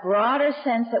a broader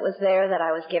sense, it was there that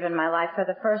I was given my life for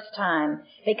the first time,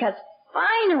 because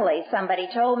finally somebody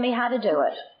told me how to do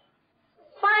it.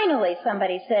 Finally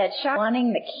somebody said,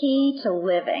 wanting the key to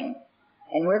living,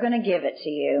 and we're going to give it to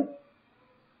you.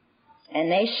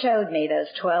 And they showed me those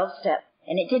 12 steps.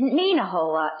 And it didn't mean a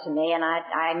whole lot to me, and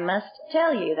I must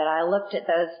tell you that I looked at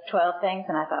those 12 things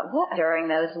and I thought, what? During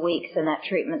those weeks in that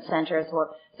treatment center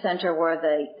were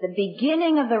the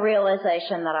beginning of the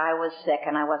realization that I was sick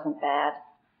and I wasn't bad.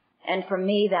 And for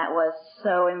me that was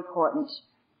so important,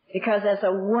 because as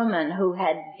a woman who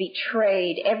had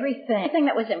betrayed everything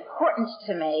that was important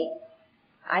to me,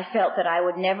 I felt that I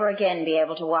would never again be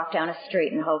able to walk down a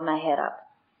street and hold my head up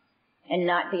and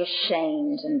not be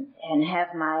ashamed and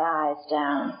have my eyes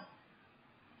down.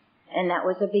 And that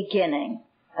was a beginning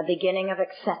of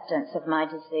acceptance of my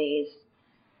disease.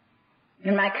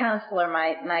 And my counselor,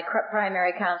 my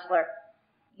primary counselor,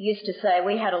 used to say,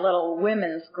 we had a little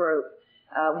women's group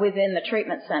within the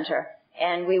treatment center,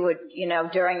 and we would,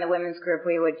 during the women's group,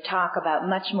 we would talk about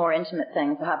much more intimate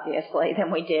things, obviously,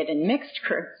 than we did in mixed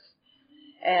groups.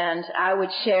 And I would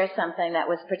share something that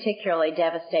was particularly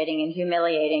devastating and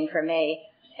humiliating for me.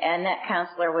 And that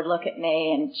counselor would look at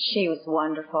me, and she was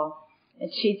wonderful.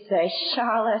 And she'd say,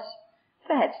 Charlotte,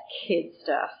 that's kid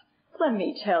stuff. Let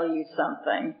me tell you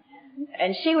something.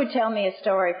 And she would tell me a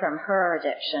story from her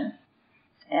addiction.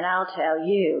 And I'll tell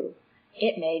you,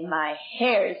 it made my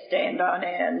hair stand on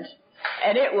end.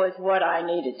 And it was what I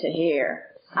needed to hear.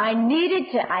 I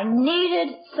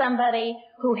needed somebody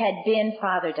who had been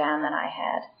farther down than I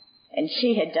had. And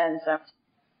she had done something.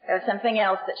 There was something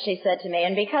else that she said to me,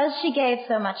 and because she gave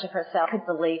so much of herself, I could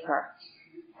believe her.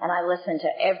 And I listened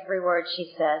to every word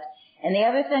she said. And the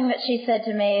other thing that she said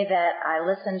to me that I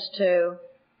listened to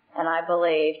and I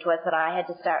believed was that I had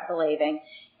to start believing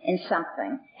in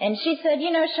something. And she said,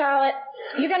 Charlotte,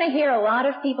 you're going to hear a lot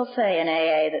of people say in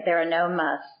AA that there are no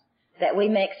musts, that we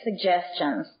make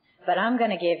suggestions. But I'm going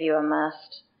to give you a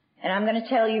must. And I'm going to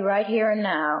tell you right here and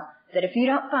now that if you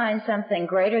don't find something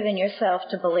greater than yourself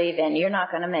to believe in, you're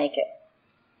not going to make it.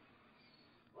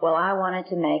 Well, I wanted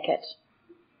to make it.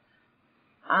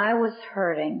 I was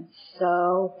hurting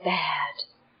so bad.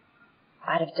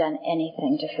 I'd have done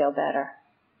anything to feel better.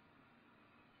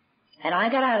 And I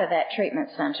got out of that treatment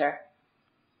center.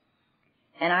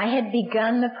 And I had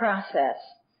begun the process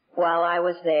while I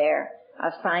was there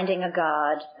of finding a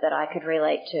God that I could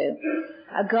relate to,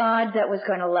 a God that was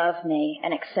going to love me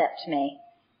and accept me.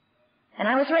 And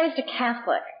I was raised a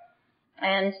Catholic,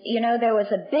 and, there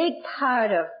was a big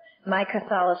part of my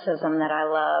Catholicism that I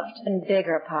loved, and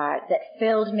bigger part that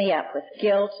filled me up with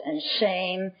guilt and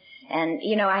shame. And,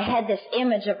 I had this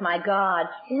image of my God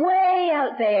way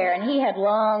out there, and he had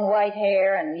long white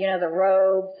hair and, the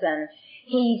robes, and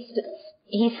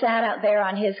he sat out there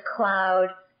on his cloud,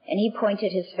 and he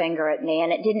pointed his finger at me,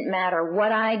 and it didn't matter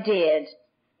what I did,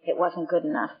 it wasn't good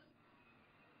enough.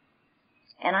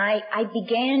 And I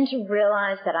began to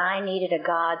realize that I needed a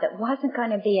God that wasn't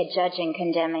going to be a judging,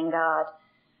 condemning God,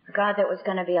 a God that was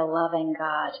going to be a loving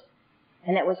God,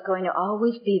 and that was going to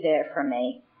always be there for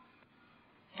me.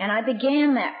 And I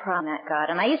began that God,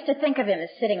 and I used to think of him as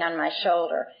sitting on my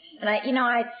shoulder. And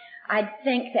I'd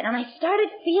think that, and I started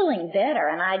feeling better,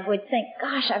 and I would think,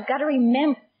 gosh, I've got to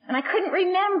remember. And I couldn't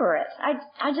remember it.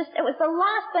 It was the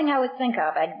last thing I would think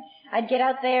of. I'd get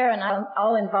out there and I'm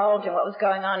all involved in what was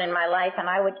going on in my life, and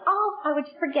I would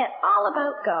forget all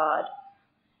about God.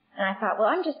 And I thought, well,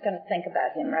 I'm just going to think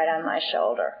about him right on my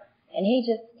shoulder. And he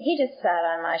just sat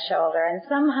on my shoulder, and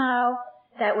somehow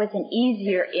that was an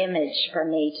easier image for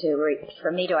me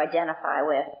to identify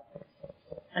with.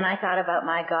 And I thought about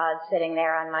my God sitting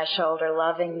there on my shoulder,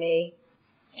 loving me.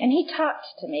 And he talked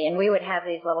to me, and we would have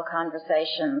these little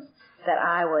conversations that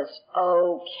I was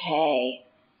okay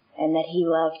and that he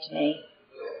loved me.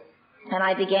 And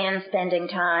I began spending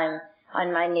time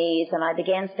on my knees, and I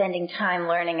began spending time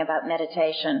learning about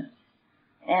meditation.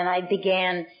 And I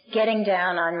began getting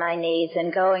down on my knees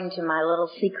and going to my little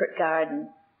secret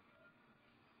garden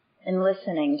and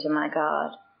listening to my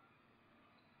God.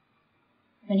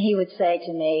 And he would say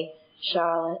to me,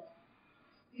 Charlotte,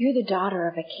 you're the daughter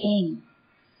of a king.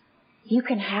 You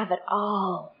can have it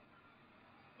all.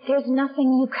 There's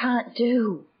nothing you can't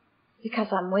do because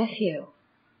I'm with you.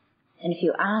 And if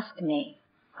you ask me,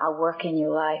 I'll work in your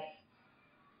life.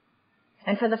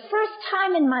 And for the first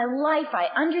time in my life, I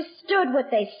understood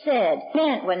what they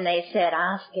meant when they said,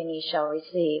 ask and ye shall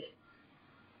receive.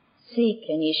 Seek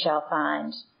and ye shall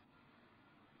find.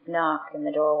 Knock and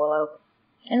the door will open.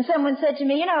 And someone said to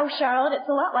me, Charlotte, it's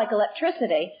a lot like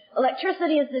electricity.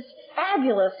 Electricity is this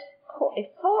fabulous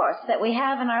force that we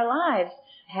have in our lives.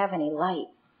 Have any light?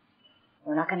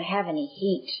 We're not going to have any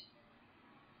heat.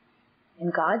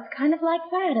 And God's kind of like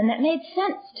that, and that made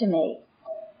sense to me.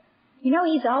 You know,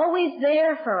 He's always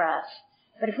there for us.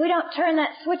 But if we don't turn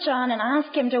that switch on and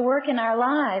ask Him to work in our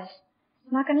lives,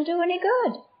 it's not going to do any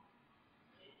good.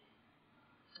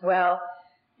 Well,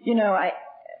 you know,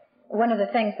 one of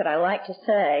the things that I like to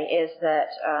say is that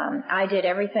I did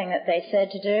everything that they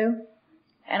said to do,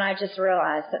 and I just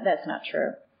realized that that's not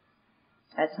true.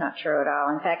 That's not true at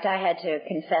all. In fact, I had to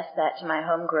confess that to my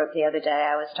home group the other day.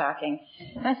 I was talking,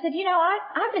 and I said, you know,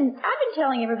 I've been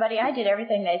telling everybody I did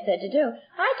everything they said to do.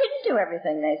 I didn't do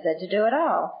everything they said to do at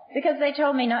all, because they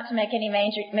told me not to make any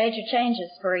major changes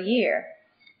for a year.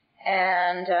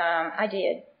 And I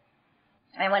did.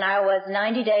 And when I was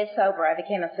 90 days sober, I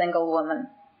became a single woman.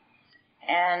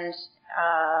 And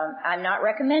I'm not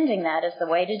recommending that as the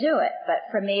way to do it, but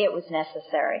for me it was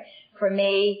necessary. For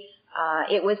me,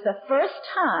 it was the first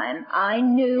time I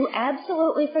knew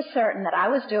absolutely for certain that I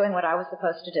was doing what I was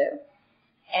supposed to do.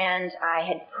 And I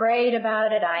had prayed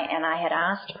about it, and I had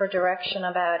asked for direction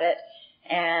about it,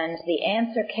 and the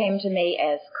answer came to me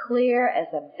as clear as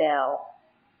a bell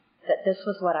that this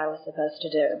was what I was supposed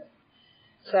to do.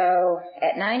 So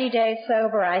at 90 days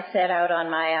sober, I set out on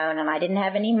my own, and I didn't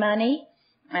have any money,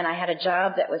 and I had a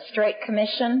job that was straight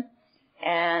commission,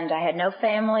 and I had no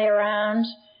family around,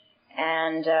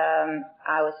 and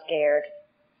I was scared.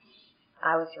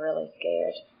 I was really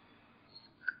scared.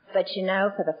 But you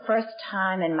know, for the first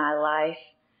time in my life,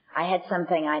 I had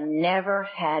something I never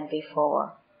had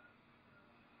before.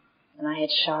 And I had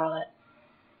Charlotte.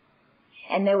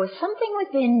 And there was something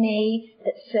within me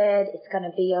that said, it's going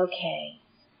to be okay.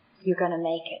 You're going to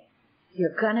make it.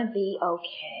 You're going to be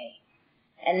okay.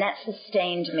 And that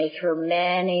sustained me through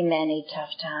many, many tough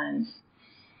times.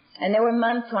 And there were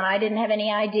months when I didn't have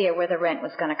any idea where the rent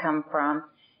was going to come from.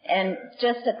 And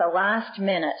just at the last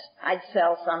minute, I'd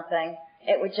sell something.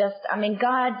 It would just,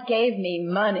 God gave me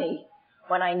money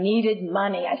when I needed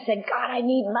money. I said, God, I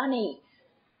need money.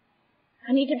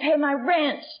 I need to pay my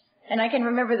rent. And I can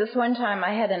remember this one time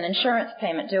I had an insurance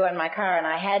payment due on my car, and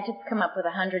I had to come up with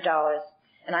 $100.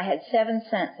 And I had 7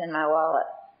 cents in my wallet.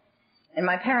 And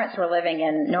my parents were living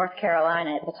in North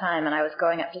Carolina at the time, and I was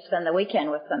going up to spend the weekend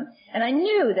with them. And I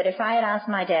knew that if I had asked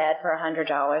my dad for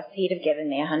 $100, he'd have given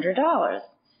me $100.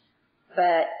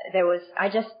 But I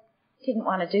just didn't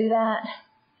want to do that.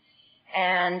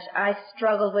 And I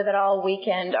struggled with it all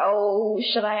weekend. Oh,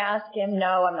 should I ask him?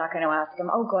 No, I'm not going to ask him.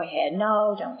 Oh, go ahead.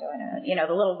 No, don't do it. You know,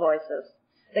 the little voices,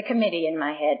 the committee in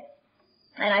my head.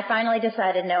 And I finally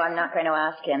decided, no, I'm not going to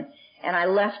ask him. And I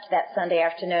left that Sunday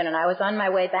afternoon, and I was on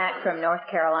my way back from North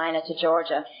Carolina to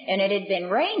Georgia, and it had been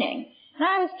raining. And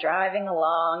I was driving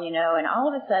along, you know, and all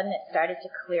of a sudden it started to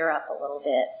clear up a little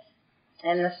bit.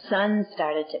 And the sun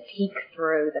started to peek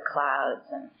through the clouds.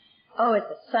 And, as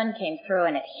the sun came through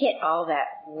and it hit all that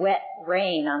wet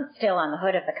rain still on the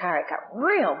hood of the car, it got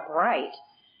real bright.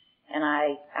 And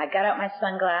I got out my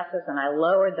sunglasses and I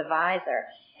lowered the visor.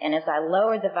 And as I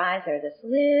lowered the visor, this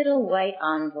little white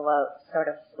envelope sort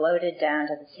of floated down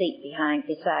to the seat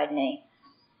beside me.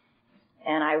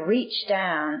 And I reached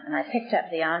down and I picked up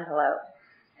the envelope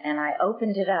and I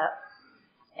opened it up,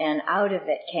 and out of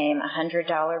it came a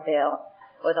 $100 bill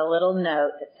with a little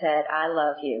note that said, I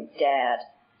love you, Dad.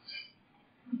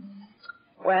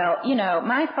 Well, you know,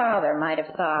 my father might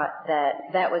have thought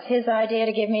that was his idea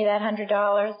to give me that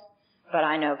 $100, but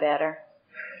I know better.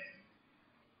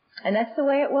 And that's the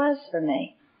way it was for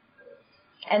me.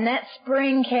 And that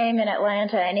spring came in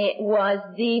Atlanta, and it was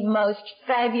the most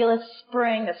fabulous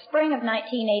spring, the spring of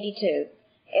 1982.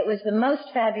 It was the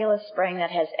most fabulous spring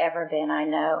that has ever been, I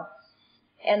know.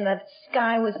 And the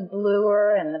sky was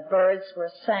bluer, and the birds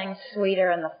sang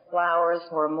sweeter, and the flowers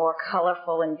were more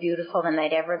colorful and beautiful than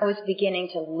they'd ever been. I was beginning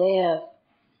to live,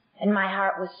 and my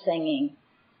heart was singing.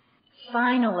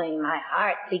 Finally, my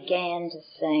heart began to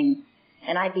sing.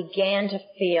 And I began to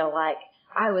feel like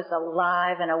I was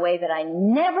alive in a way that I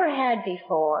never had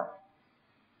before.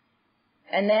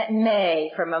 And that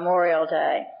May, for Memorial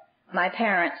Day, my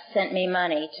parents sent me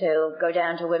money to go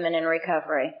down to Women in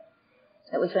Recovery.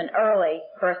 It was an early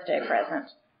birthday present.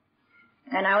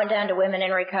 And I went down to Women in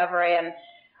Recovery, and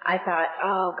I thought,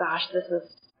 oh gosh,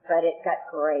 but it got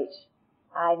great.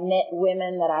 I met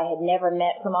women that I had never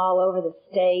met from all over the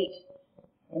state.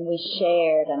 And we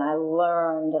shared, and I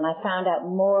learned, and I found out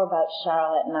more about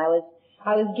Charlotte, and I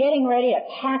was getting ready to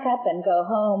pack up and go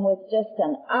home with just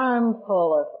an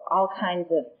armful of all kinds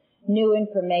of new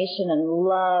information and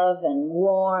love and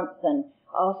warmth and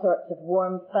all sorts of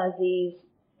warm fuzzies.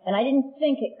 And I didn't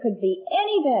think it could be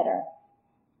any better.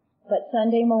 But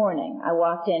Sunday morning, I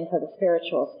walked in for the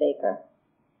spiritual speaker.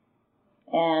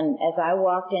 And as I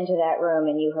walked into that room,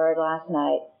 and you heard last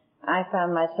night, I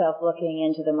found myself looking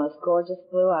into the most gorgeous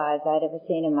blue eyes I'd ever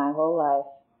seen in my whole life.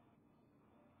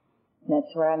 And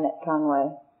that's where I met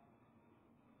Conway.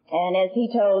 And as he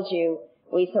told you,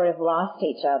 we sort of lost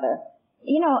each other.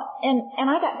 You know, and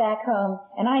I got back home,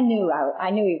 and I knew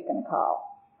he was going to call.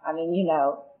 I mean, you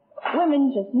know,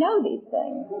 women just know these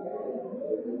things.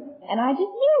 And I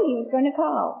just knew he was going to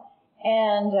call.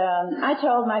 And I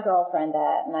told my girlfriend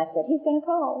that, and I said, he's going to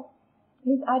call.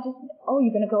 You're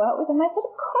going to go out with him? I said,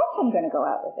 of course I'm going to go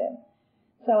out with him.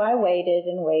 So I waited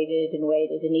and waited and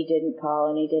waited, and he didn't call,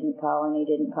 and he didn't call, and he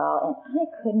didn't call, and I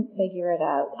couldn't figure it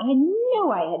out. I knew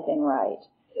I had been right.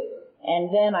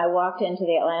 And then I walked into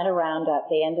the Atlanta Roundup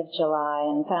the end of July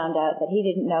and found out that he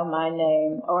didn't know my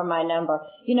name or my number.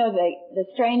 You know, the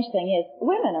strange thing is,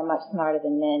 women are much smarter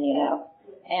than men, you know.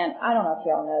 And I don't know if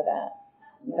y'all know that,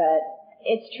 but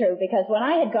it's true, because when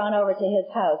I had gone over to his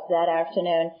house that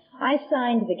afternoon, I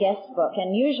signed the guest book,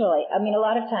 and usually, I mean, a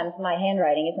lot of times my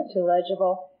handwriting isn't too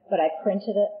legible, but I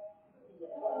printed it.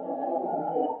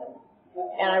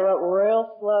 And I wrote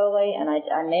real slowly, and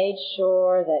I made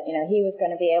sure that, you know, he was going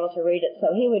to be able to read it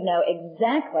so he would know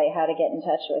exactly how to get in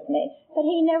touch with me. But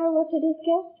he never looked at his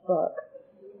guest book.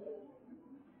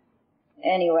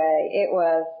 Anyway, it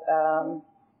was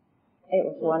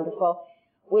wonderful.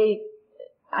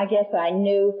 I guess I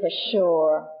knew for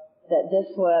sure that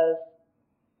this was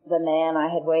the man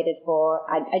I had waited for.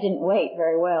 I didn't wait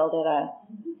very well, did I?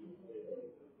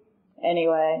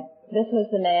 Anyway, this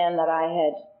was the man that I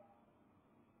had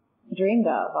dreamed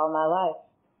of all my life.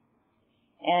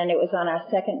 And it was on our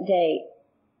second date,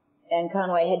 and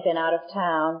Conway had been out of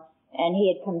town, and he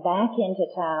had come back into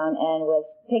town and was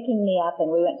picking me up,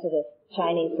 and we went to this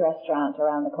Chinese restaurant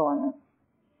around the corner.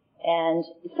 And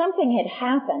something had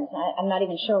happened. I'm not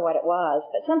even sure what it was,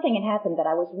 but something had happened that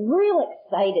I was real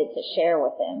excited to share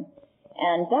with him.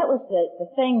 And that was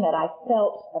the thing that I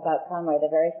felt about Conway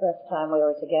the very first time we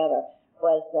were together,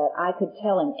 was that I could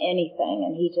tell him anything,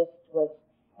 and he just was,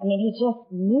 I mean, he just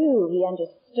knew, he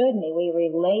understood me. We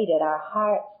related, our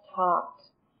hearts talked.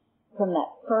 From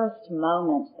that first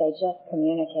moment, they just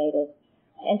communicated.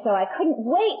 And so I couldn't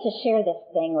wait to share this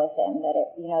thing with him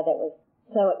that was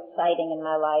so exciting in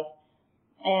my life.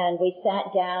 And we sat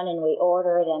down and we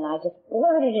ordered, and I just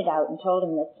blurted it out and told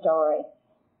him this story.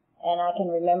 And I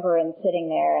can remember him sitting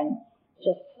there and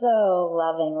just so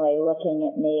lovingly looking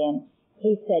at me, and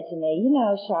he said to me, you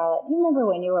know, Charlotte, you remember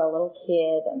when you were a little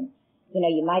kid and, you know,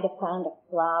 you might have found a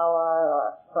flower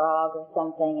or a frog or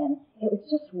something, and it was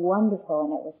just wonderful,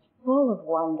 and it was full of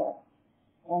wonder.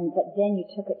 But then you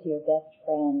took it to your best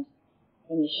friend,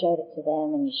 and you showed it to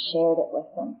them, and you shared it with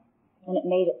them. And it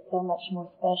made it so much more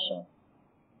special.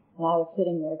 And I was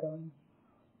sitting there going,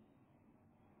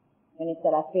 and he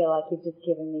said, I feel like you've just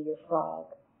given me your frog.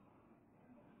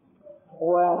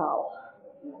 Well,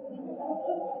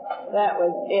 that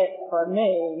was it for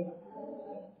me.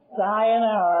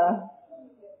 Sayonara.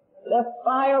 The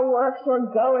fireworks were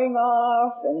going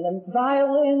off, and the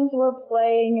violins were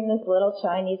playing in this little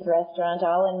Chinese restaurant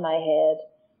all in my head.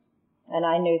 And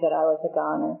I knew that I was a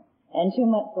goner. And 2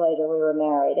 months later, we were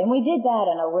married. And we did that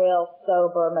in a real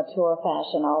sober, mature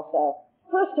fashion also.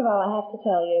 First of all, I have to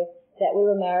tell you that we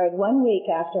were married 1 week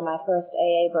after my first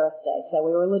AA birthday, so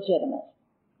we were legitimate.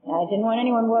 I didn't want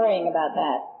anyone worrying about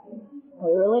that.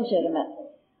 We were legitimate.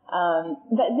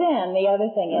 But then, the other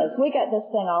thing is, we got this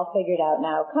thing all figured out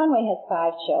now. Conway has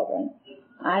 5 children.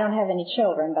 I don't have any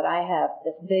children, but I have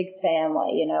this big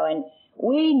family, you know, and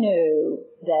we knew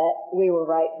that we were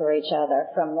right for each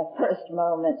other from the first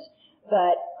moment.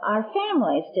 But our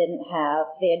families didn't have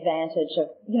the advantage of,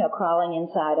 you know, crawling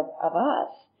inside of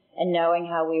us and knowing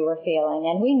how we were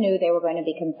feeling. And we knew they were going to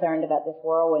be concerned about this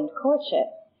whirlwind courtship.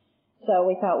 So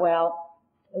we thought, well,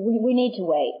 we need to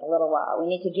wait a little while. We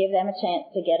need to give them a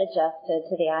chance to get adjusted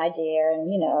to the idea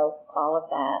and, you know, all of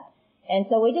that. And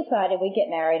so we decided we'd get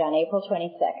married on April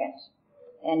 22nd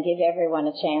and give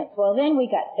everyone a chance. Well, then we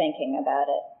got thinking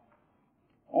about it.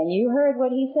 And you heard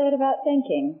what he said about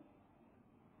thinking.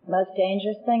 Most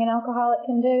dangerous thing an alcoholic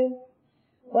can do?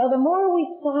 Well, the more we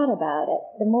thought about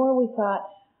it, the more we thought,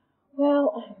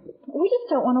 well, we just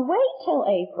don't want to wait till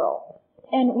April.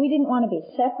 And we didn't want to be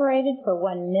separated for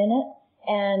 1 minute.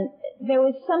 And there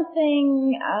was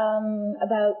something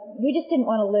about, we just didn't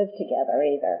want to live together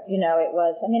either. You know, it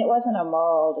wasn't a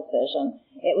moral decision.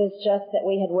 It was just that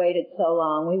we had waited so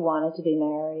long, we wanted to be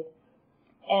married.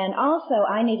 And also,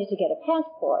 I needed to get a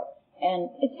passport.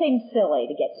 And it seemed silly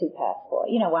to get 2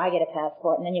 passports. You know, why get a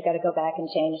passport? And then you've got to go back and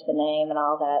change the name and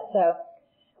all that. So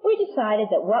we decided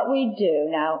that what we'd do,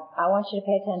 now, I want you to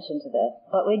pay attention to this.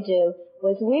 What we'd do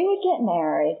was we would get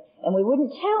married, and we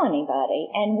wouldn't tell anybody,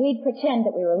 and we'd pretend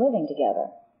that we were living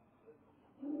together.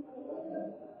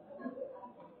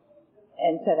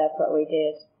 And so that's what we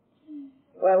did.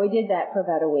 Well, we did that for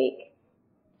about a week.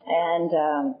 And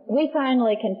we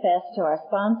finally confessed to our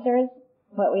sponsors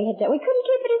what we had done. We couldn't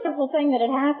keep it a simple thing that had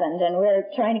happened, and we were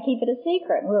trying to keep it a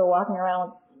secret. We were walking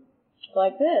around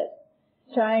like this,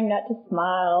 trying not to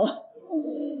smile.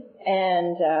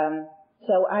 And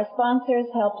so our sponsors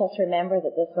helped us remember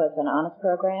that this was an honest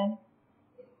program.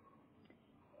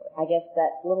 I guess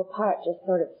that little part just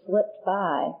sort of slipped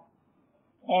by.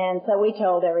 And so we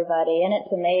told everybody, and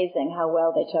it's amazing how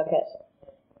well they took it.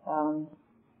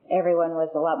 Everyone was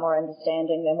a lot more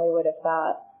understanding than we would have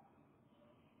thought.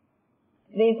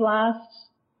 These last,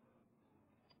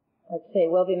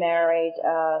 we'll be married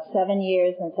 7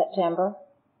 years in September.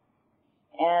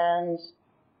 And,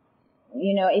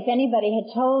 you know, if anybody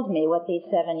had told me what these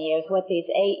 7 years, what these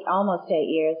almost 8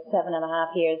 years,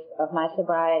 7.5 years of my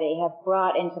sobriety have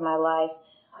brought into my life,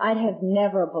 I'd have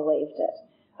never believed it.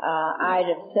 I'd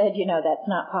have said, you know, that's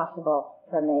not possible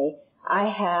for me. I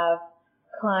have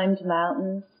climbed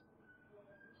mountains,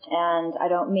 and I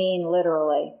don't mean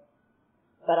literally,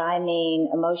 but I mean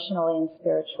emotionally and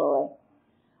spiritually.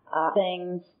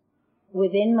 Things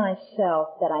within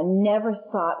myself that I never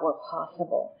thought were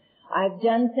possible. I've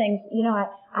done things, you know,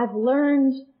 I've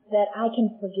learned that I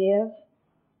can forgive.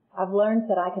 I've learned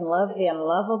that I can love the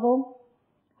unlovable.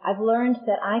 I've learned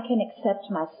that I can accept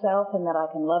myself and that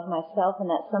I can love myself, and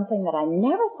that's something that I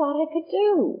never thought I could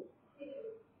do.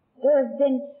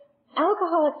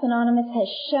 Alcoholics Anonymous has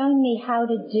shown me how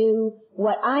to do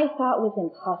what I thought was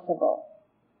impossible.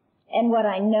 And what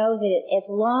I know that as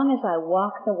long as I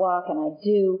walk the walk and I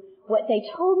do what they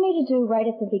told me to do right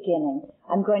at the beginning,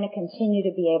 I'm going to continue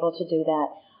to be able to do that.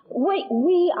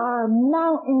 We are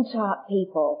mountaintop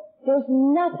people. There's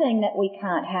nothing that we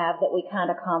can't have, that we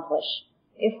can't accomplish,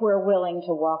 if we're willing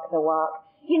to walk the walk.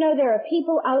 You know, there are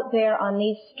people out there on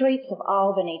these streets of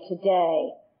Albany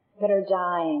today that are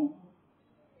dying.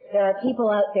 There are people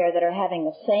out there that are having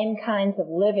the same kinds of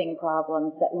living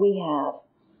problems that we have.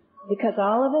 Because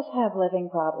all of us have living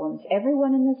problems.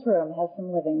 Everyone in this room has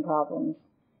some living problems.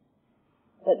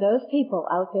 But those people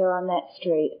out there on that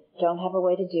street don't have a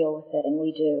way to deal with it, and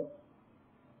we do.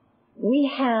 We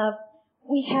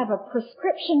have a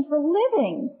prescription for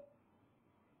living.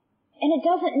 And it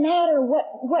doesn't matter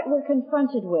what we're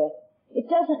confronted with. It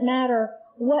doesn't matter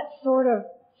what sort of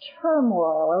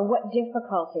turmoil or what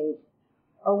difficulties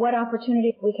or what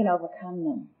opportunities, we can overcome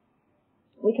them.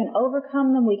 We can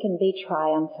overcome them, we can be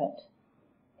triumphant.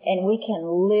 And we can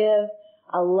live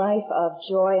a life of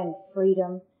joy and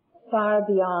freedom far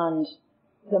beyond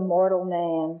the mortal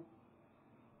man.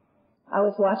 I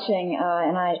was watching,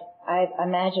 and I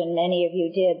imagine many of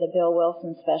you did, the Bill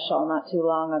Wilson special not too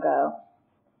long ago.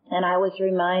 And I was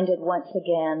reminded once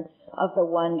again of the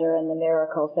wonder and the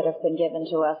miracles that have been given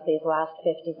to us these last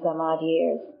 50 some odd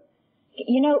years.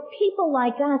 You know, people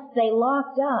like us, they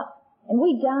locked up, and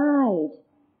we died.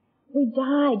 We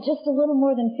died just a little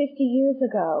more than 50 years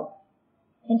ago.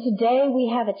 And today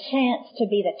we have a chance to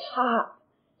be the top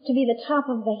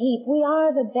of the heap. We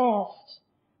are the best.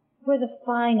 We're the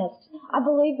finest. I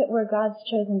believe that we're God's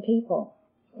chosen people.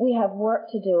 We have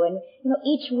work to do, and you know,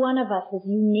 each one of us is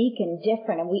unique and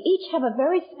different, and we each have a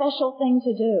very special thing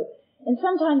to do. And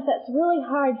sometimes that's really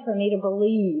hard for me to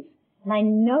believe, and I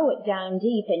know it down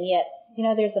deep, and yet, you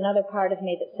know, there's another part of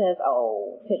me that says,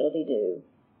 oh, fiddle-de-doo.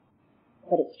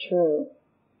 But it's true.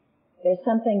 There's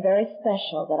something very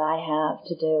special that I have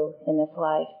to do in this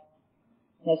life.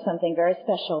 There's something very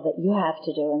special that you have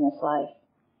to do in this life.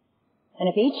 And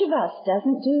if each of us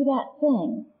doesn't do that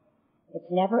thing,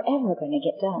 it's never, ever going to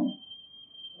get done.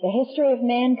 The history of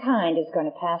mankind is going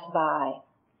to pass by,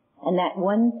 and that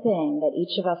one thing that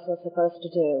each of us was supposed to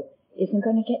do isn't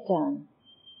going to get done.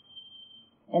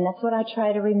 And that's what I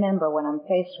try to remember when I'm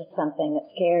faced with something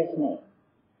that scares me.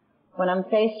 When I'm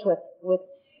faced with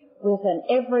an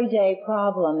everyday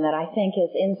problem that I think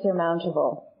is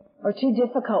insurmountable, or too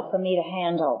difficult for me to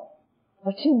handle,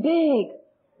 or too big,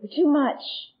 or too much,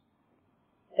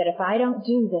 that if I don't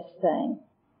do this thing,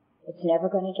 it's never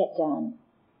going to get done.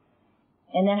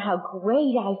 And then how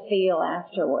great I feel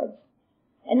afterwards.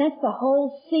 And that's the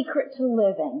whole secret to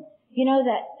living. You know,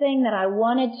 that thing that I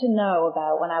wanted to know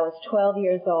about when I was 12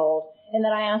 years old, and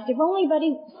that I asked, if only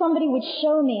somebody would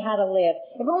show me how to live,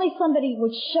 if only somebody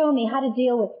would show me how to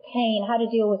deal with pain, how to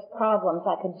deal with problems,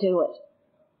 I could do it.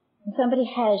 And somebody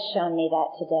has shown me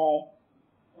that today,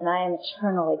 and I am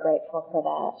eternally grateful for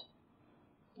that.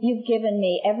 You've given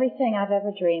me everything I've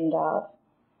ever dreamed of.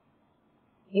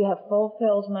 You have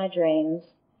fulfilled my dreams,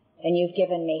 And you've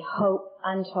given me hope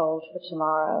untold for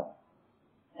tomorrow.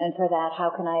 And for that, how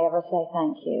can I ever say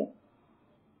thank you?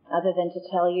 Other than to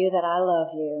tell you that I love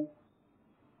you.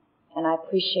 And I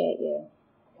appreciate you.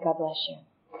 God bless you.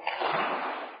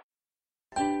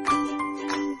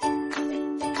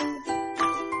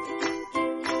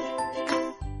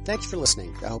 Thanks for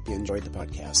listening. I hope you enjoyed the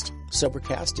podcast.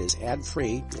 Sobercast is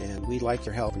ad-free, and we'd like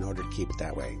your help in order to keep it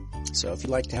that way. So if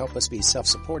you'd like to help us be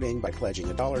self-supporting by pledging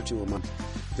 $1 or $2 a month,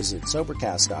 visit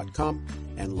Sobercast.com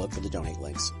and look for the donate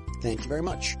links. Thank you very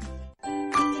much.